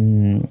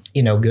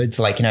 goods,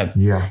 like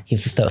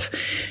his stuff.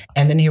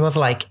 And then he was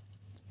like,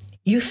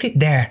 "You sit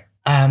there.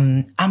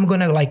 I'm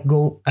gonna like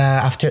go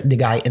after the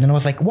guy." And then I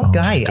was like, "What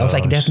guy?" I was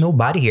like, "There's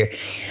nobody here."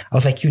 I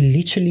was like, "You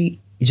literally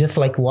just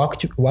like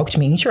walked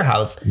me into your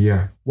house.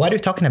 Yeah. What are you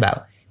talking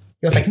about?"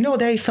 He was like, "No,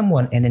 there is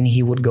someone." And then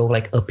he would go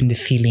like up in the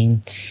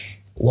ceiling,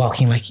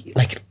 walking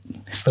like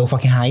so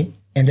fucking high.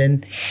 And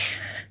then,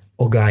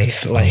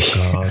 guys, like,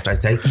 God, I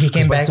say he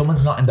came back. When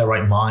someone's not in the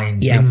right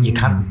mind, you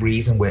can't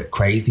reason with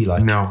crazy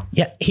like. No.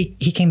 Yeah,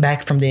 he came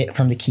back from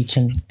the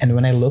kitchen, and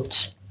when I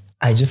looked,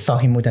 I just saw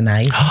him with a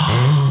knife.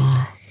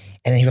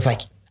 And then he was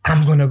like,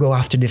 "I'm gonna go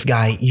after this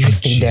guy. You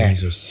stay there."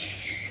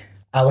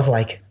 I was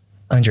like,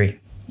 "André,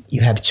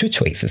 you have two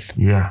choices.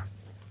 Yeah.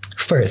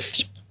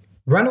 First,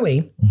 run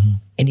away,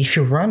 and if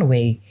you run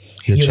away,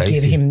 you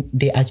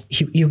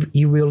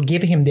will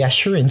give him the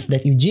assurance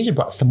that you did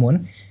brought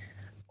someone,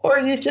 or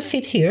you just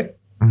sit here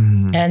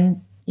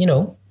and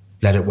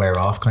let it wear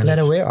off, let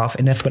it wear off."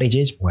 And that's what I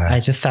did. Wow. I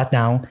just sat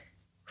down,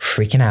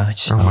 freaking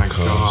out. Oh my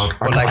God!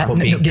 But like,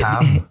 being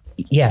calm.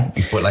 Yeah.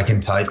 But like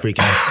inside, freaking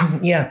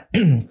out. Yeah.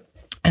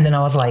 And then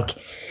I was like,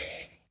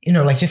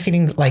 like just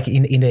sitting like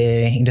in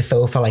the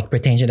sofa, like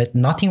pretending that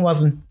nothing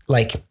wasn't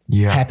like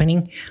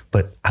happening,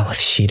 but I was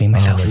shitting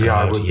myself.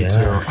 I would be too.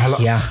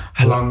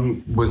 How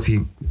long was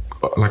he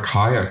like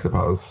high, I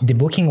suppose? The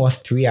booking was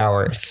 3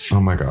 hours. Oh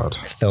my God.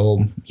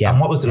 So yeah.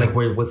 And what was it like?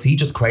 Was he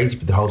just crazy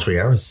for the whole 3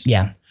 hours?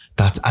 Yeah.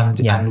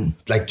 And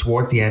like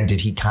towards the end, did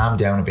he calm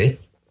down a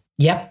bit?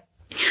 Yeah.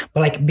 But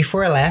like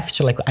before I left,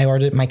 so like I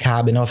ordered my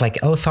cab and I was like,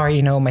 "Oh, sorry,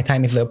 my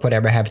time is up,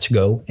 whatever, I have to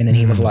go." And then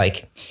he was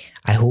like,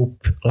 "I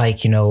hope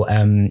like,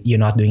 you're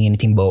not doing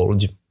anything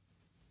bold."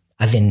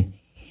 As in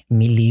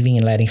me leaving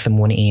and letting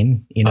someone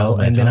in,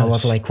 and then I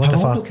was like, "What the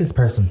fuck?" How old was this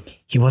person?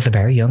 He was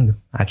very young,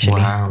 actually.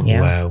 Wow.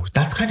 Yeah. Wow.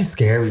 That's kind of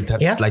scary.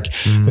 That's like,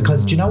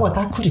 because do you know what?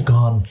 That could have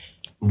gone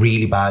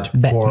really bad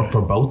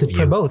for both of you.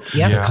 For both,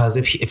 yeah. Because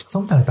if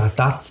something like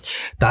that's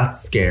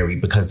scary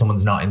because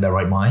someone's not in their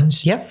right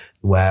mind. Yeah.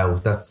 Wow,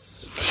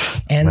 that's...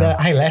 And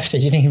I left. I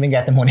didn't even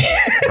get the money.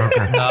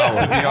 Okay. No.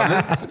 To be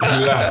honest, you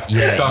left.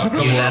 Yeah, That's you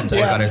the left.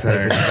 one I got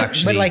it.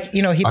 Actually, but like,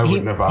 he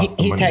wouldn't have asked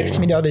the he money texted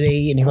me the other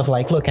day and he was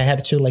like, "Look, I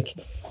have to like,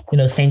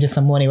 send you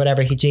some money,"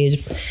 whatever he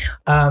did.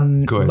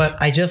 Good. But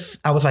I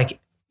was like,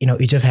 you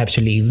just have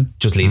to leave.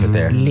 just leave it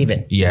there. Leave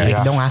it. Yeah.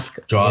 Like, don't ask.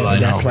 Draw a line.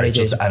 That's what I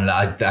did.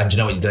 And you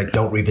know what? Like,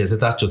 don't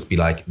revisit that. Just be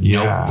like,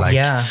 no. Yeah.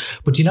 Like,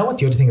 but you know what?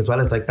 The other thing as well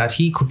is like that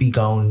he could be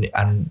going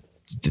and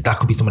that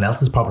could be someone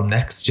else's problem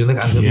next. Do you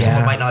think? And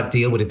someone might not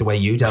deal with it the way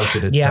you dealt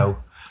with it. So.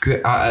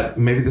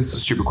 Maybe this is a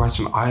stupid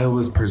question. I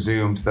always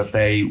presumed that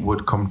they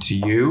would come to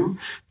you.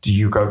 Do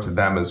you go to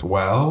them as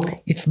well?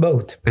 It's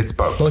both. It's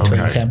both. Both okay.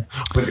 ways, yeah.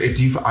 But I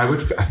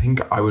think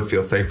I would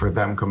feel safer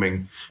them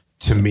coming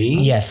to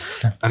me.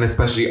 Yes. And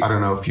especially, I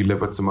don't know if you live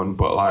with someone,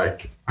 but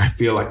like, I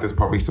feel like there's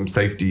probably some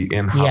safety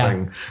in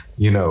having,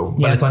 you know.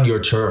 Well, it's on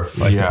your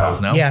turf, I suppose,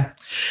 no? Yeah.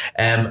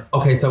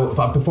 Okay, so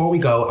but before we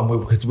go, and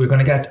because we're going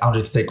to get André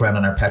to stick around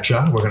on our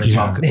Patreon, we're going to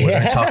talk. We're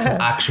going to talk some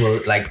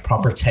actual like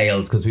proper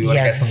tales because we want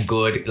to get some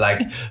good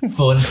like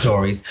fun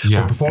stories.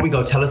 But before we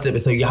go, tell us a little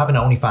bit. So you have an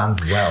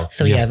OnlyFans as well.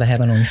 So yes, I have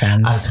an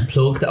OnlyFans. And to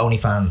plug the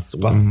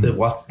OnlyFans,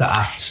 what's the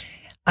at?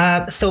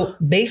 So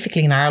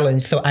basically in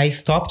Ireland, so I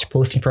stopped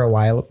posting for a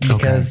while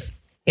because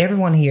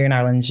everyone here in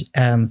Ireland,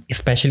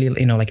 especially,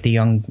 you know, like the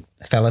young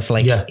fellas,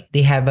 like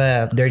they have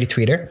a dirty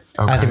Twitter,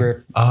 as we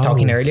were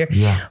talking earlier,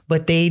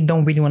 but they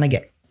don't really want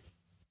to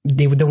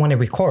they don't want to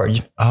record,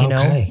 you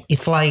know?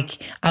 It's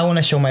like, I want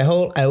to show my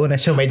hole, I want to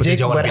show my dick,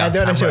 but I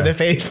don't want to show the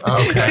face.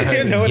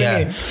 You know what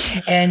I mean?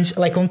 And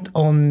like on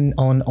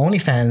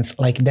OnlyFans,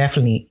 like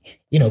definitely,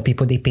 you know,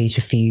 people, they pay to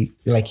see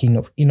like,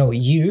 you know,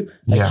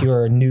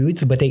 your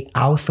nudes, but they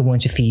also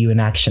want to see you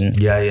in action.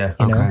 You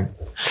know?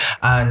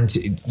 And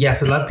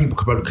yes, a lot of people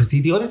could probably, because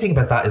see, the other thing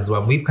about that is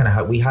when we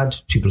had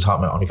people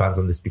talking about OnlyFans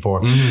on this before,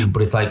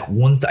 but it's like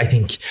once I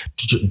think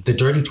the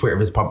dirty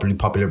Twitter is probably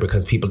popular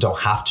because people don't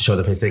have to show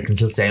their face, they can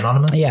still stay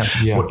anonymous.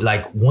 But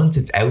like once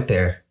it's out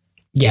there,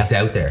 it's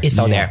out there. It's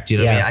out there. Do you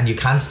know what I mean? And you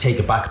can't take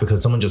it back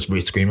because someone just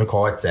screen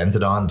records, sends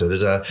it on,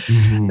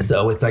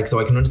 So it's like, so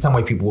I can understand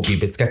why people would be a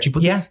bit sketchy,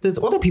 but there's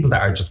other people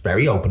that are just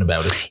very open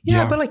about it.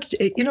 But like,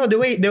 you know, the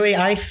way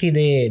I see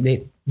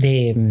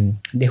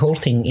the whole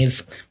thing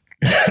is,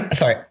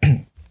 sorry,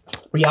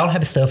 we all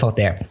have stuff out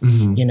there,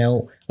 you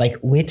know, like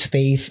with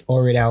face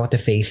or without the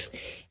face.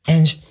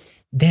 And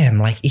damn,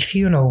 like if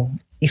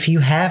you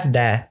have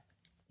that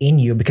in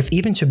you, because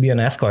even to be an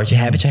escort, you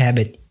have to have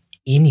it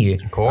in you.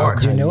 Of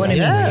course. You know what I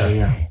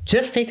mean?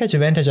 Just take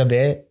advantage of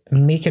it,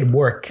 make it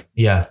work.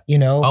 You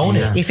know? Own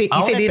it. If it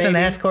is an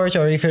escort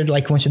or if you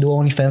like want to do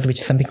OnlyFans, which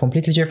is something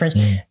completely different,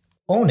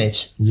 own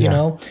it. You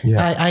know?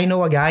 I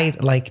know a guy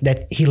like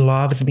that, he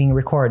loves being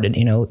recorded,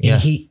 you know, and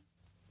he,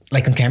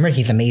 like on camera,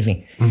 he's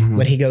amazing.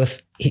 But he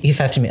goes, he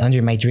says to me,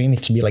 André, my dream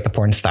is to be like a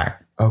porn star,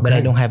 but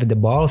I don't have the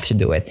balls to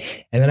do it.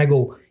 And then I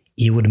go,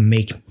 you would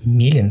make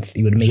millions.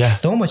 You would make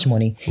so much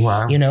money.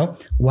 Wow. You know,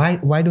 why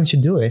don't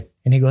you do it?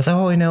 And he goes,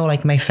 oh, you know,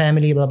 like my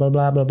family, blah, blah,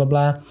 blah, blah, blah,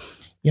 blah.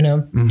 You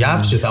know? You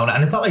have to just own it.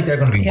 And it's not like they're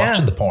going to be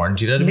watching the porn.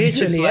 Do you know what I mean?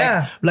 Literally,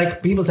 it's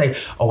like people say,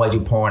 oh, I do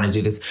porn, I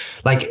do this.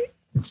 Like,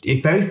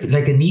 it very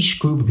like a niche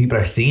group of people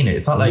are seeing it.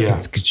 It's not like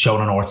it's shown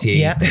on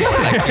RTA. Like, you know,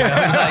 like,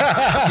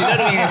 do you know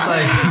what I mean?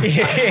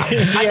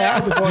 It's like I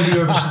know before the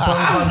Eurovision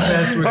Song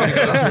Contest we're going to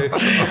go to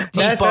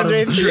Deep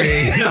Bottom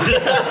Street.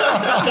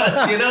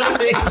 Do you know what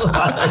I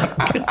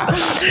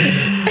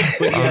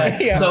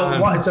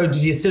mean? So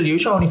did you still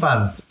use your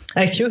OnlyFans?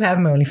 I still have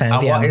my OnlyFans.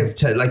 And what is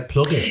to like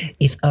plug it?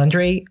 It's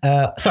André,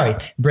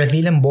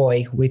 Brazilian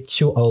boy with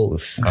 2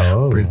 O's.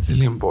 Oh,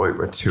 Brazilian boy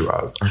with 2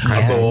 O's.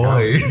 Okay.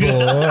 Boy.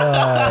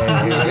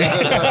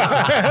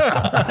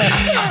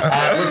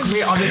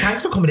 André,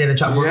 thanks for coming in and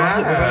chatting. We're going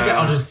to get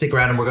André to stick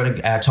around and we're going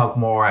to talk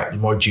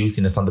more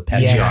juiciness on the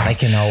Patreon. Yes, I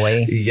can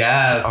always.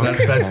 Yes,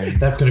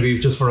 that's going to be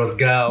just for us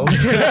girls.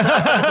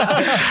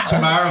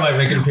 Tomorrow I might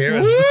make an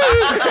appearance.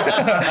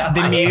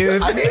 The news.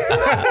 I need to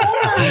know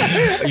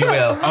more. You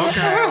will.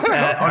 Okay.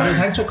 André,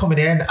 thanks for coming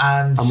in,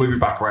 and we'll be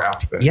back right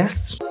after this.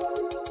 Yes.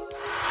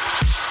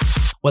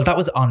 Well, that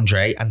was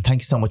André, and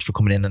thank you so much for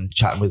coming in and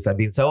chatting with us and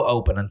being so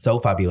open and so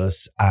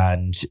fabulous.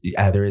 And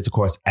there is, of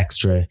course,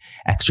 extra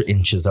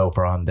inches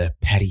over on the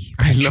Petty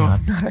Patreon. I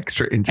love that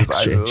extra inches.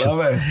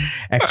 Love it.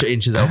 Extra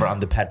inches over on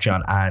the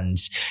Patreon, and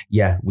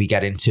we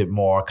get into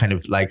more kind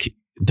of like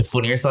the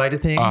funnier side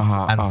of things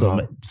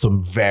and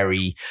some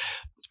very.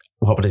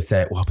 What would I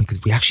say? Well, because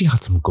we actually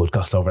had some good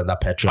goss over in that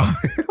Patreon.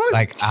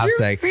 Like, I have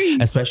to say,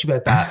 especially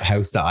about that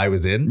house that I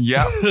was in.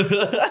 Yeah.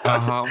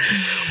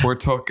 We're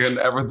talking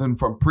everything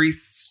from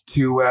priests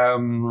to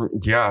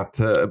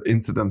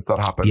incidents that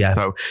happened. Yeah.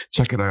 So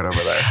check it out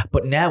over there.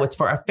 But now it's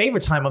for our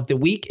favorite time of the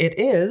week. It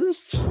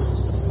is...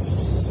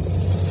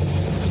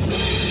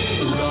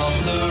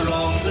 Rother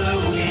of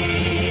the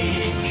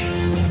week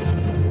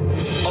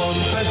on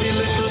Petty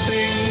Little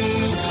Things.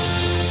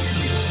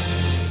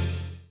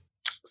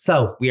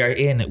 So we are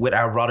in with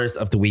our rotters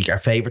of the week, our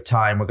favorite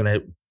time. We're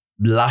going to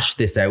lash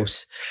this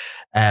out.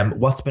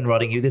 What's been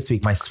rotting you this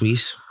week, my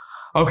sweet?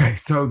 Okay,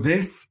 so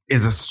this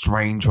is a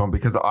strange one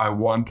because I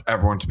want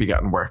everyone to be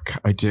getting work.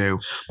 I do.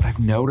 But I've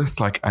noticed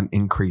like an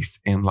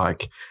increase in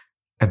like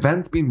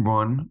events being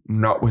run,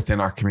 not within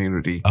our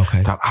community,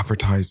 that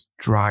advertise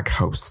drag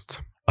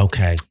host.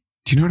 Okay.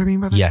 Do you know what I mean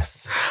by this?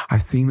 Yes.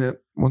 I've seen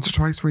it once or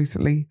twice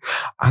recently.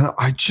 And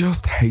I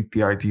just hate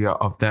the idea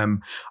of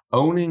them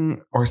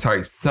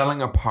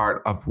selling a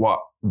part of what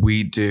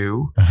we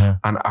do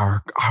and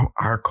our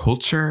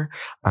culture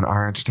and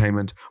our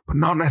entertainment, but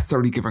not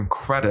necessarily giving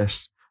credit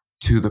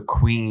to the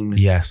queen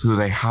who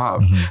they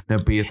have. Now,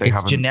 be it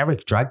it's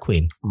generic drag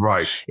queen.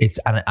 Right. It's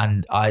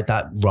and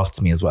that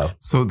rots me as well.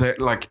 So they're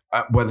like,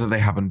 whether they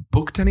haven't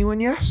booked anyone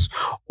yet,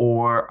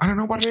 or I don't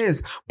know what it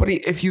is, but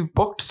if you've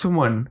booked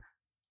someone,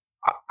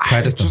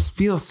 it just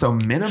feels so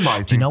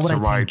minimizing. Do you know what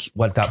to I think?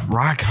 What that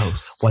drag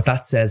host? What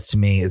that says to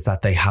me is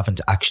that they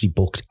haven't actually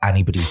booked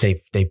anybody.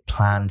 They've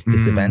planned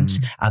this event,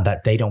 and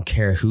that they don't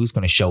care who's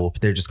going to show up.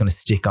 They're just going to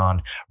stick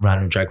on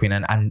random drag queen.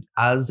 And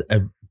as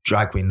a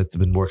drag queen that's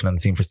been working on the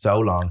scene for so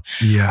long,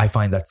 I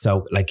find that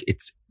so like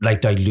it's like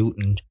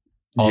diluting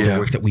all the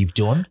work that we've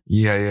done.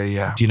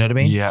 Yeah. Do you know what I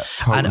mean? Yeah,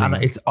 totally. And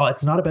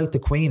it's not about the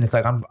queen. It's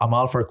like I'm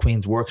all for a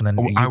queen's working, and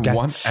I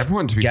want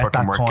everyone to be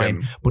fucking working.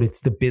 Coin, but it's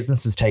the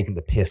business is taking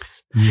the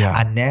piss. Yeah.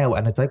 And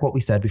it's like what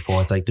we said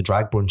before. It's like the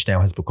drag brunch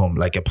now has become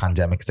like a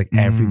pandemic. It's like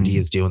everybody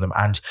is doing them,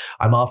 and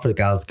I'm all for the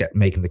gals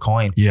making the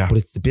coin. Yeah. But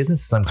it's the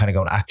businesses I'm kind of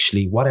going,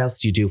 actually, what else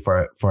do you do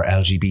for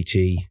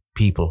LGBT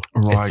people?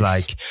 Right. It's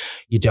like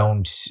you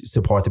don't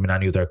support them in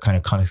any other kind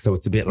of so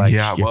it's a bit like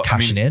you're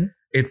cashing in.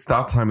 It's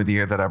that time of the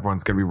year that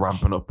everyone's going to be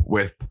ramping up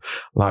with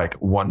like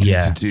wanting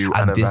to do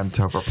an event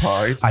over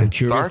Pride. I'm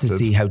curious to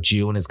see how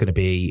June is going to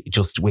be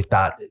just with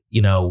that,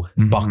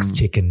 box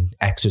ticking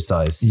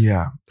exercise.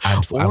 Yeah.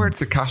 Or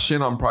to cash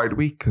in on Pride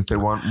Week because they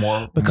want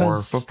more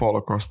footfall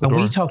across the door.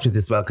 We talked with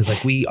this as well because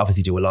like we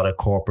obviously do a lot of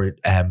corporate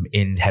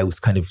in-house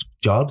kind of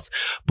jobs,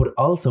 but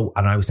also,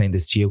 and I was saying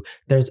this to you,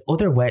 there's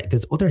other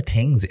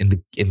things in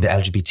the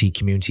LGBT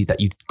community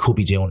that you could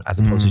be doing as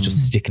opposed to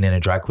just sticking in a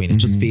drag queen. It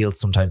just feels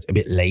sometimes a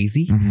bit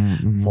lazy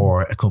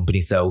for a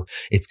company. So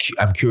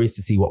I'm curious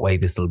to see what way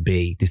this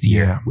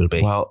year will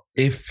be. Well,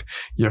 if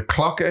you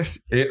clock it,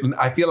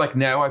 I feel like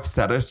now I've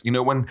said it. You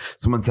know, when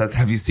someone says,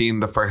 have you seen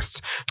the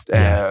first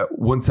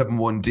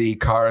 171D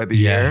car of the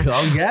year?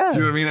 Oh, yeah. Do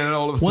you know what I mean? And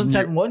all of a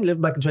sudden 171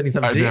 living back in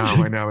 2017.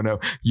 I know.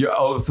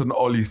 All of a sudden,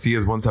 all you see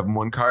is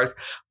 171 cars.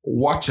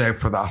 Watch out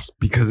for that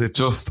because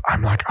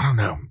I'm like, I don't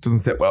know. It doesn't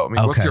sit well with me.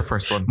 Okay. What's your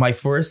first one? My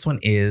first one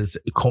is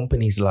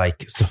companies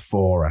like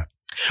Sephora.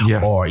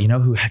 Yes. Or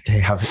who they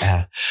have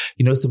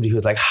somebody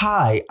who's like,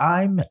 hi,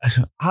 I'm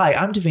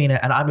Davina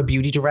and I'm a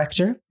beauty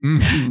director.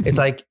 It's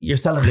like you're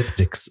selling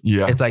lipsticks.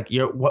 Yeah. It's like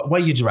what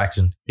are you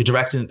directing? You're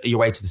directing your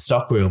way to the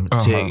stockroom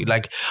to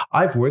like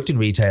I've worked in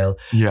retail.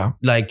 Yeah.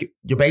 Like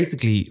you're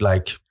basically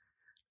like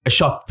a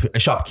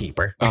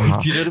shopkeeper. Do you know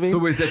what I mean?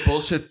 So is it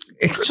bullshit?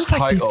 It's just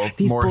titles, like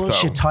these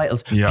bullshit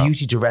titles. Yeah.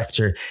 Beauty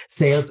director,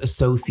 sales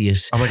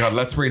associate. Oh my God,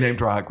 let's rename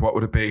drag. What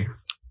would it be?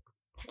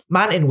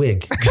 Man in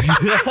wig.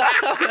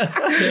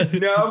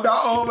 No, not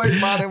always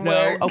man in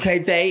wig. Okay,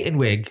 they in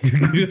wig.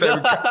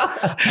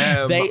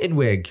 They in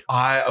wig.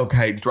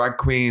 Drag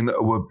queen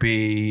would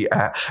be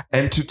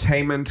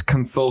entertainment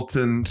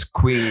consultant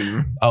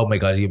queen. Oh my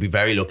God, you'll be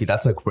very lucky.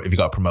 That's like if you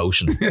got a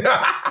promotion.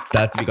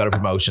 That's if you got a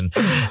promotion.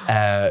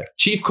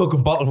 Chief cook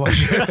and bottle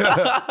washer.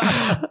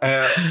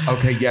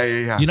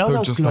 Yeah. You know so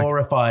those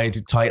glorified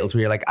titles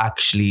where you're like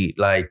actually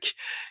like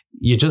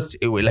you just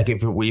like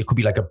if it could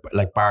be like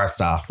bar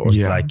staff or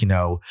it's like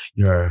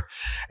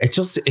it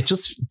just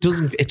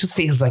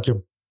feels like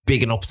you're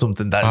bigging up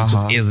something that it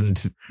just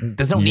isn't.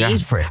 There's no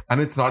need for it, and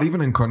it's not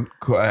even in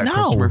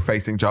customer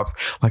facing jobs.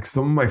 Like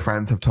some of my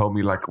friends have told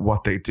me like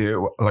what they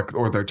do, like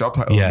or their job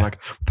title. I'm like,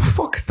 what the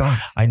fuck is that?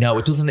 I know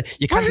it doesn't.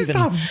 You can't even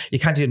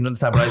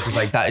understand. But I was just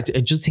like that. I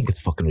just think it's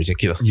fucking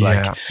ridiculous.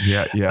 Yeah.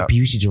 A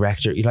beauty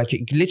director, you're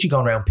literally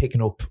going around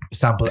picking up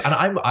samples, and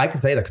I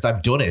can say that because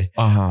I've done it.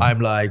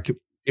 I'm like.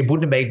 It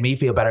wouldn't have made me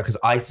feel better because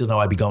I still know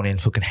I'd be going in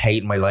fucking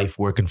hating my life,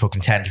 working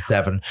fucking 10 to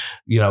 7,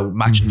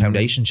 matching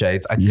foundation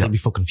shades. I'd still be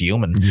fucking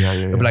fuming.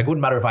 Yeah. But like, it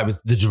wouldn't matter if I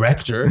was the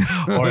director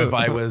or if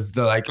I was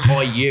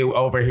you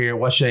over here,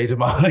 what shade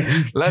am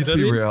I? Let's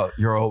be real.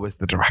 You're always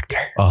the director.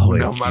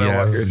 Always. No matter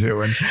what you're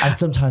doing. And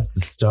sometimes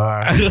the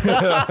star.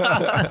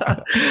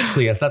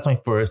 So yes, that's my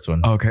first one.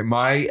 Okay.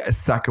 My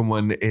second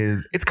one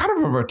is, it's kind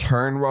of a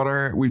return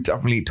runner. We've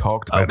definitely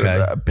talked about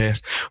it a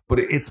bit, but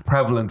it's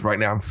prevalent right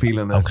now. I'm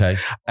feeling it. Okay.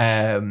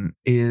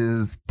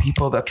 Is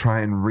people that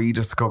try and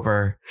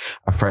rediscover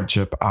a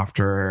friendship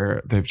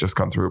after they've just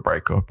gone through a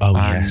breakup.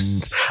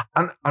 Yes.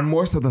 And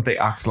more so that they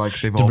act like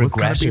they've always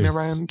kind of been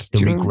around.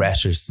 The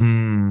regretters.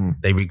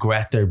 They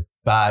regret their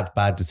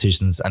bad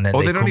decisions and then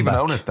they don't even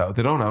own it though.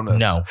 They don't own it.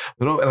 No.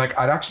 They don't, like,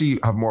 I'd actually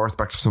have more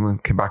respect if someone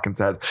came back and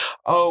said,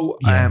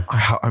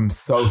 I'm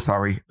so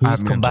sorry.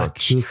 Who's come back?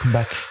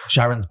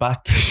 Sharon's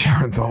back.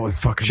 Sharon's always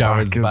fucking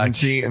back, isn't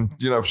she? And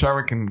if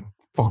Sharon can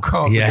fuck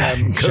off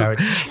again. Sharon.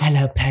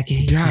 Hello,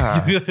 Peggy.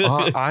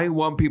 Yeah. I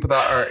want people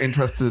that are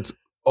interested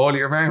all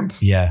year round.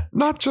 Yeah.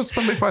 Not just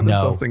when they find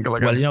themselves single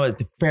again. Well,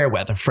 the fair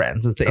weather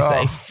friends, as they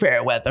say.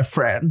 Fair weather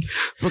friends.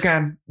 So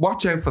again,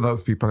 watch out for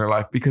those people in your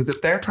life because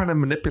if they're trying to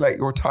manipulate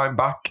your time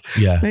back,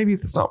 maybe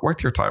it's not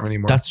worth your time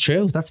anymore. That's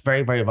true. That's a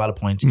very, very valid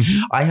point.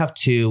 I have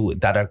two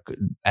that are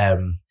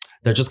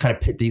They're just kind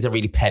of, these are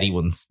really petty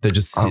ones. They're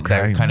just,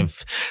 they're kind of.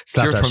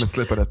 So you're trying to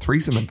slip in a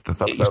threesome into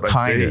this episode,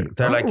 I see.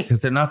 They're like,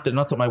 because they're not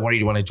something I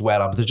worry want to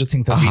dwell on, but they're just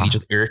things that really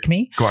just irk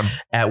me. Go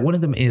on. One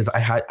of them is I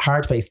had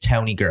hard-faced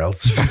towny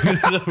girls.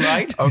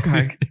 Right?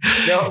 Okay.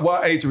 Now,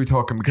 what age are we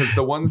talking? Because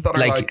the ones that are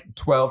like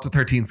 12 to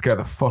 13 scare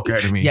the fuck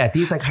out of me. Yeah,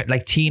 these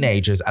like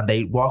teenagers, and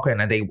they walk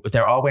around and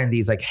they're all wearing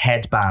these like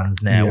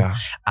headbands now,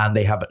 and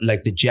they have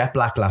like the jet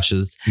black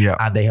lashes,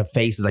 and they have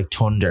faces like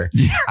thunder,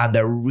 and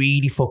they're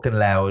really fucking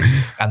loud,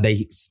 and they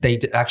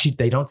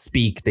don't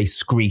speak, they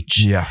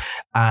screech,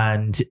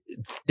 and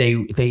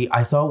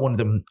I saw one of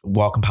them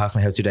walking past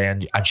my house today,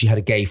 and she had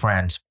a gay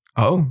friend.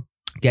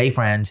 Gay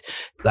friend,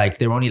 like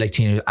they were only like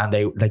teenagers, and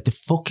they like the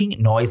fucking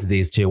noise of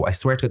these two. I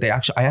swear to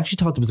God, I actually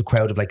thought there was a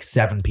crowd of like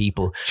 7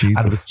 people, and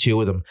there was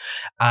 2 of them,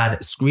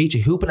 and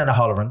screeching, hooping and a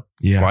hollering,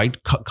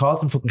 right,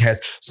 causing fucking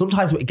chaos.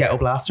 Sometimes with a ghetto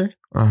blaster,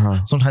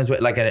 sometimes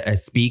with like a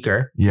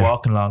speaker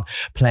walking along,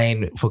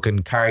 playing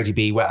fucking Cardi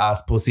B, Wet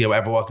Ass Pussy, or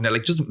whatever, walking there,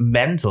 like just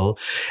mental,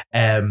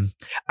 and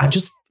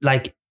just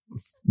like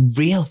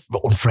real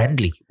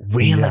unfriendly,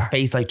 like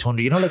face like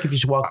thunder. You know, like if you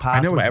should walk past, I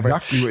know whatever,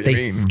 exactly what they you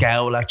mean.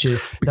 Scowl at you.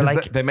 Because they're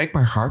like, they make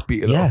my heart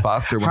beat a little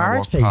faster when I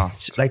walk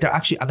past. Like they're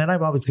actually, and then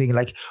I'm always thinking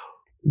like,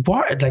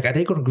 what? Like, are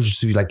they going to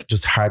just be like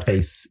just hard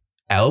face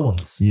L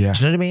ones? Yeah,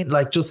 do you know what I mean?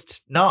 Like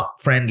just not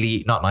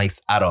friendly, not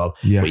nice at all.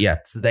 Yeah,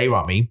 but so they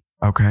want me.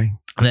 Okay.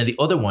 And then the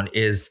other one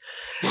is,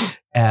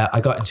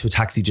 I got into a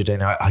taxi today.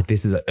 Now,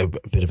 this is a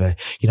bit of a,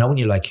 you know, when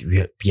you like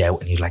be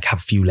out and you like have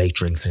a few late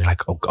drinks and you're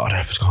like, oh God, I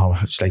have to go home.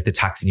 It's like the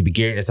taxi, and you be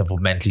gearing yourself up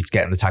mentally to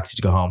get in the taxi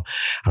to go home.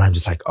 And I'm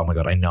just like, oh my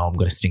God, I know I'm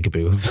going to stink of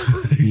booze.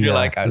 You're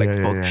like, I like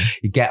fuck.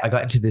 I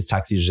got into this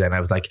taxi today, and I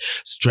was like,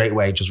 straight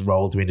away, just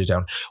rolled the window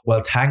down.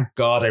 Well, thank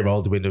God I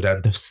rolled the window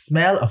down. The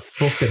smell of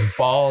fucking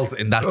balls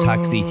in that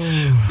taxi.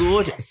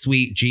 Good,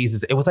 sweet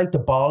Jesus. It was like the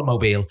ball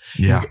mobile.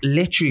 It was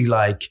literally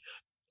like,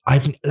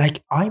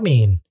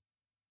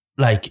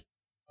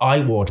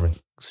 eye-watering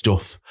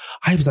stuff.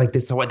 I was like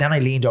this. So then I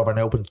leaned over and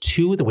opened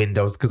 2 of the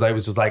windows because I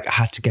was just like, I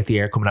had to get the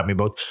air coming at me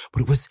both.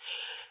 But it was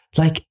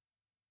like,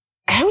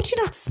 how do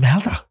you not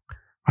smell that?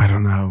 I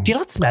don't know. Do you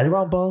not smell your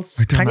own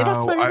balls? Can you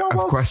not smell your own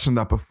balls? I've questioned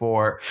that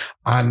before.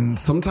 And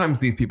sometimes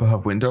these people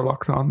have window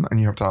locks on, and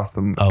you have to ask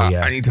them,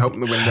 I need to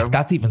open the window.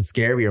 That's even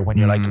scarier when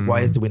you're like,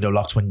 why is the window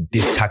locked when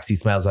this taxi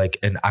smells like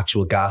an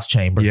actual gas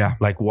chamber? Yeah.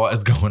 Like, what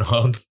is going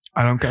on?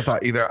 I don't get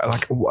that either.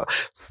 Like, what?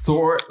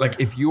 So, like,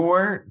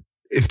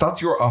 if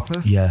that's your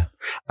office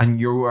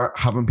and you're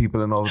having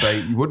people in all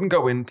day, you wouldn't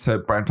go into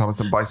Brown Thomas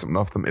and buy something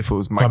off them if it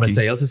was Mikey. From a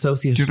sales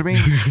associate. Do you know what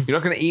I mean? You're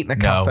not going to eat in a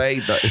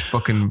cafe that is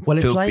fucking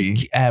filthy. It's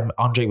like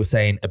André was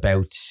saying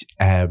about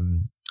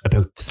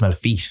the smell of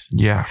feet.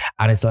 Yeah.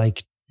 And it's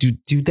like, do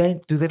they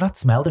not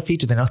smell their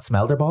feet? Do they not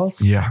smell their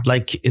balls? Yeah.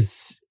 Like,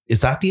 is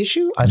that the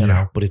issue? I don't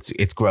know, but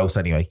it's gross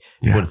anyway.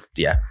 Yeah, but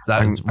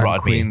that's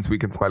and Queens, we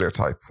can smell your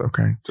tights.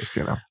 Okay, just so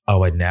you know.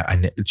 Oh, I know.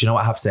 Do you know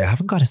what I have to say? I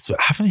haven't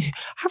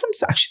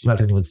actually smelled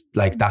anyone's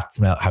like that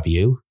smell. Have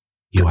you?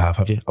 You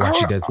have you? Oh,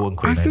 actually, there's one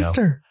Queen. Our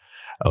sister.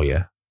 I know. Oh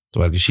yeah.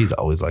 Well, she's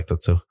always like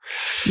that. So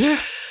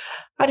yeah.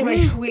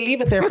 Anyway, we'll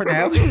leave it there for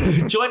now.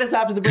 Join us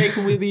after the break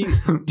when we'll be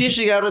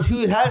dishing out on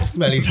who has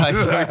smelly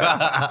tights.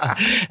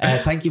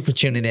 Thank you for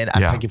tuning in,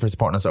 and thank you for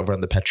supporting us over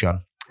on the Patreon.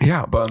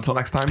 Yeah, but until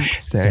next time,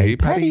 stay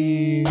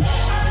petty.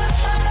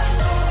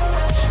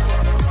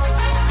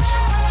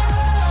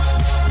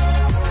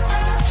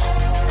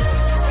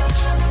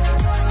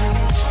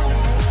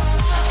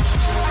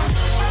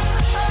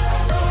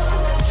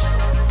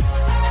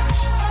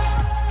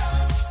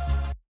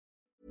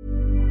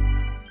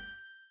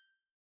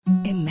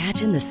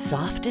 Imagine the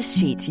softest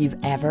sheets you've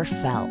ever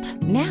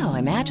felt. Now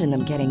imagine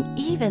them getting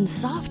even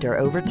softer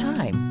over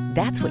time.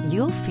 That's what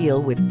you'll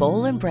feel with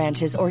Boll &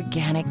 Branch's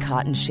organic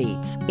cotton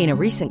sheets. In a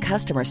recent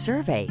customer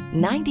survey,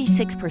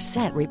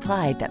 96%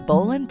 replied that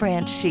Boll &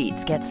 Branch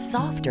sheets get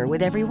softer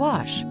with every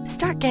wash.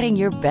 Start getting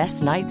your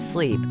best night's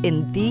sleep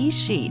in these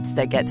sheets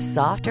that get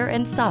softer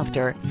and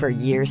softer for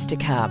years to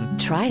come.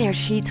 Try their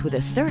sheets with a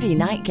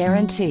 30-night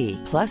guarantee.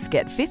 Plus,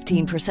 get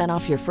 15%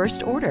 off your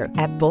first order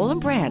at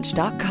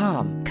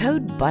bollandbranch.com.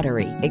 Code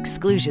BUTTERY.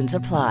 Exclusions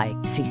apply.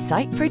 See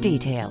site for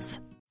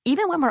details.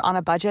 Even when we're on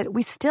a budget,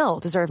 we still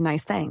deserve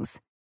nice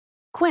things.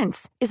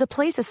 Quince is a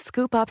place to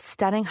scoop up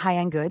stunning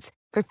high-end goods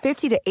for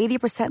 50 to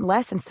 80%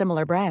 less than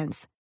similar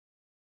brands.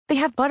 They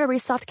have buttery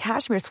soft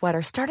cashmere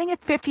sweaters starting at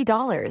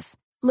 $50,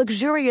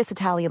 luxurious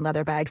Italian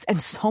leather bags,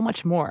 and so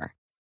much more.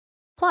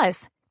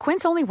 Plus,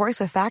 Quince only works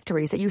with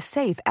factories that use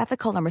safe,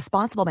 ethical, and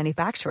responsible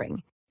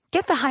manufacturing.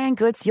 Get the high-end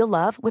goods you'll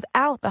love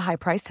without the high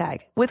price tag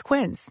with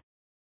Quince.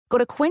 Go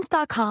to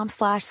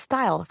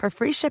quince.com/style for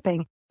free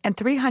shipping and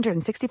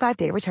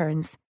 365-day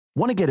returns.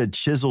 Want to get a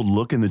chiseled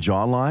look in the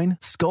jawline?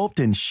 Sculpt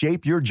and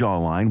shape your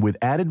jawline with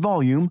added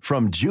volume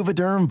from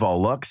Juvederm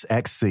Volux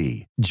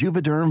XC.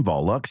 Juvederm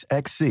Volux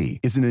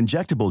XC is an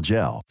injectable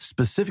gel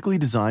specifically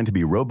designed to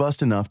be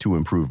robust enough to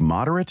improve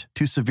moderate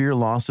to severe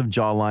loss of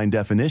jawline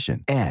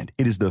definition. And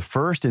it is the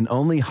first and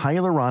only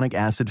hyaluronic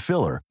acid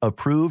filler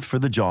approved for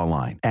the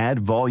jawline.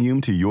 Add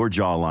volume to your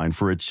jawline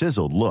for a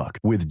chiseled look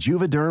with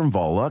Juvederm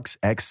Volux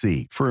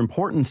XC. For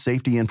important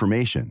safety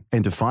information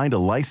and to find a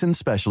licensed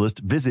specialist,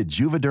 visit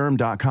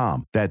juvederm.com.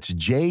 That's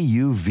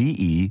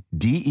JUVEDERM.com.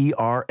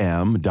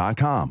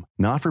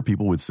 Not for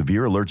people with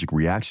severe allergic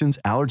reactions,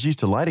 allergies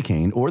to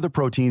lidocaine, or the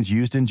proteins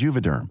used in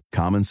Juvederm.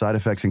 Common side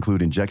effects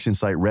include injection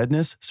site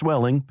redness,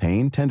 swelling,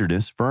 pain,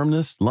 tenderness,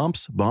 firmness,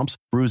 lumps, bumps,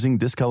 bruising,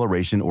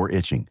 discoloration, or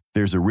itching.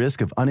 There's a risk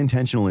of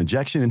unintentional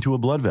injection into a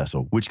blood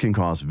vessel, which can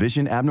cause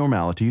vision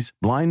abnormalities,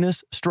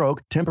 blindness,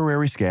 stroke,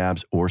 temporary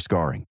scabs, or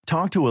scarring.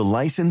 Talk to a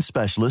licensed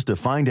specialist to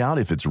find out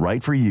if it's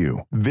right for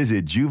you.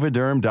 Visit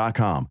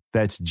Juvederm.com.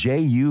 That's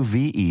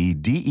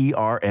JUVEDERM.com.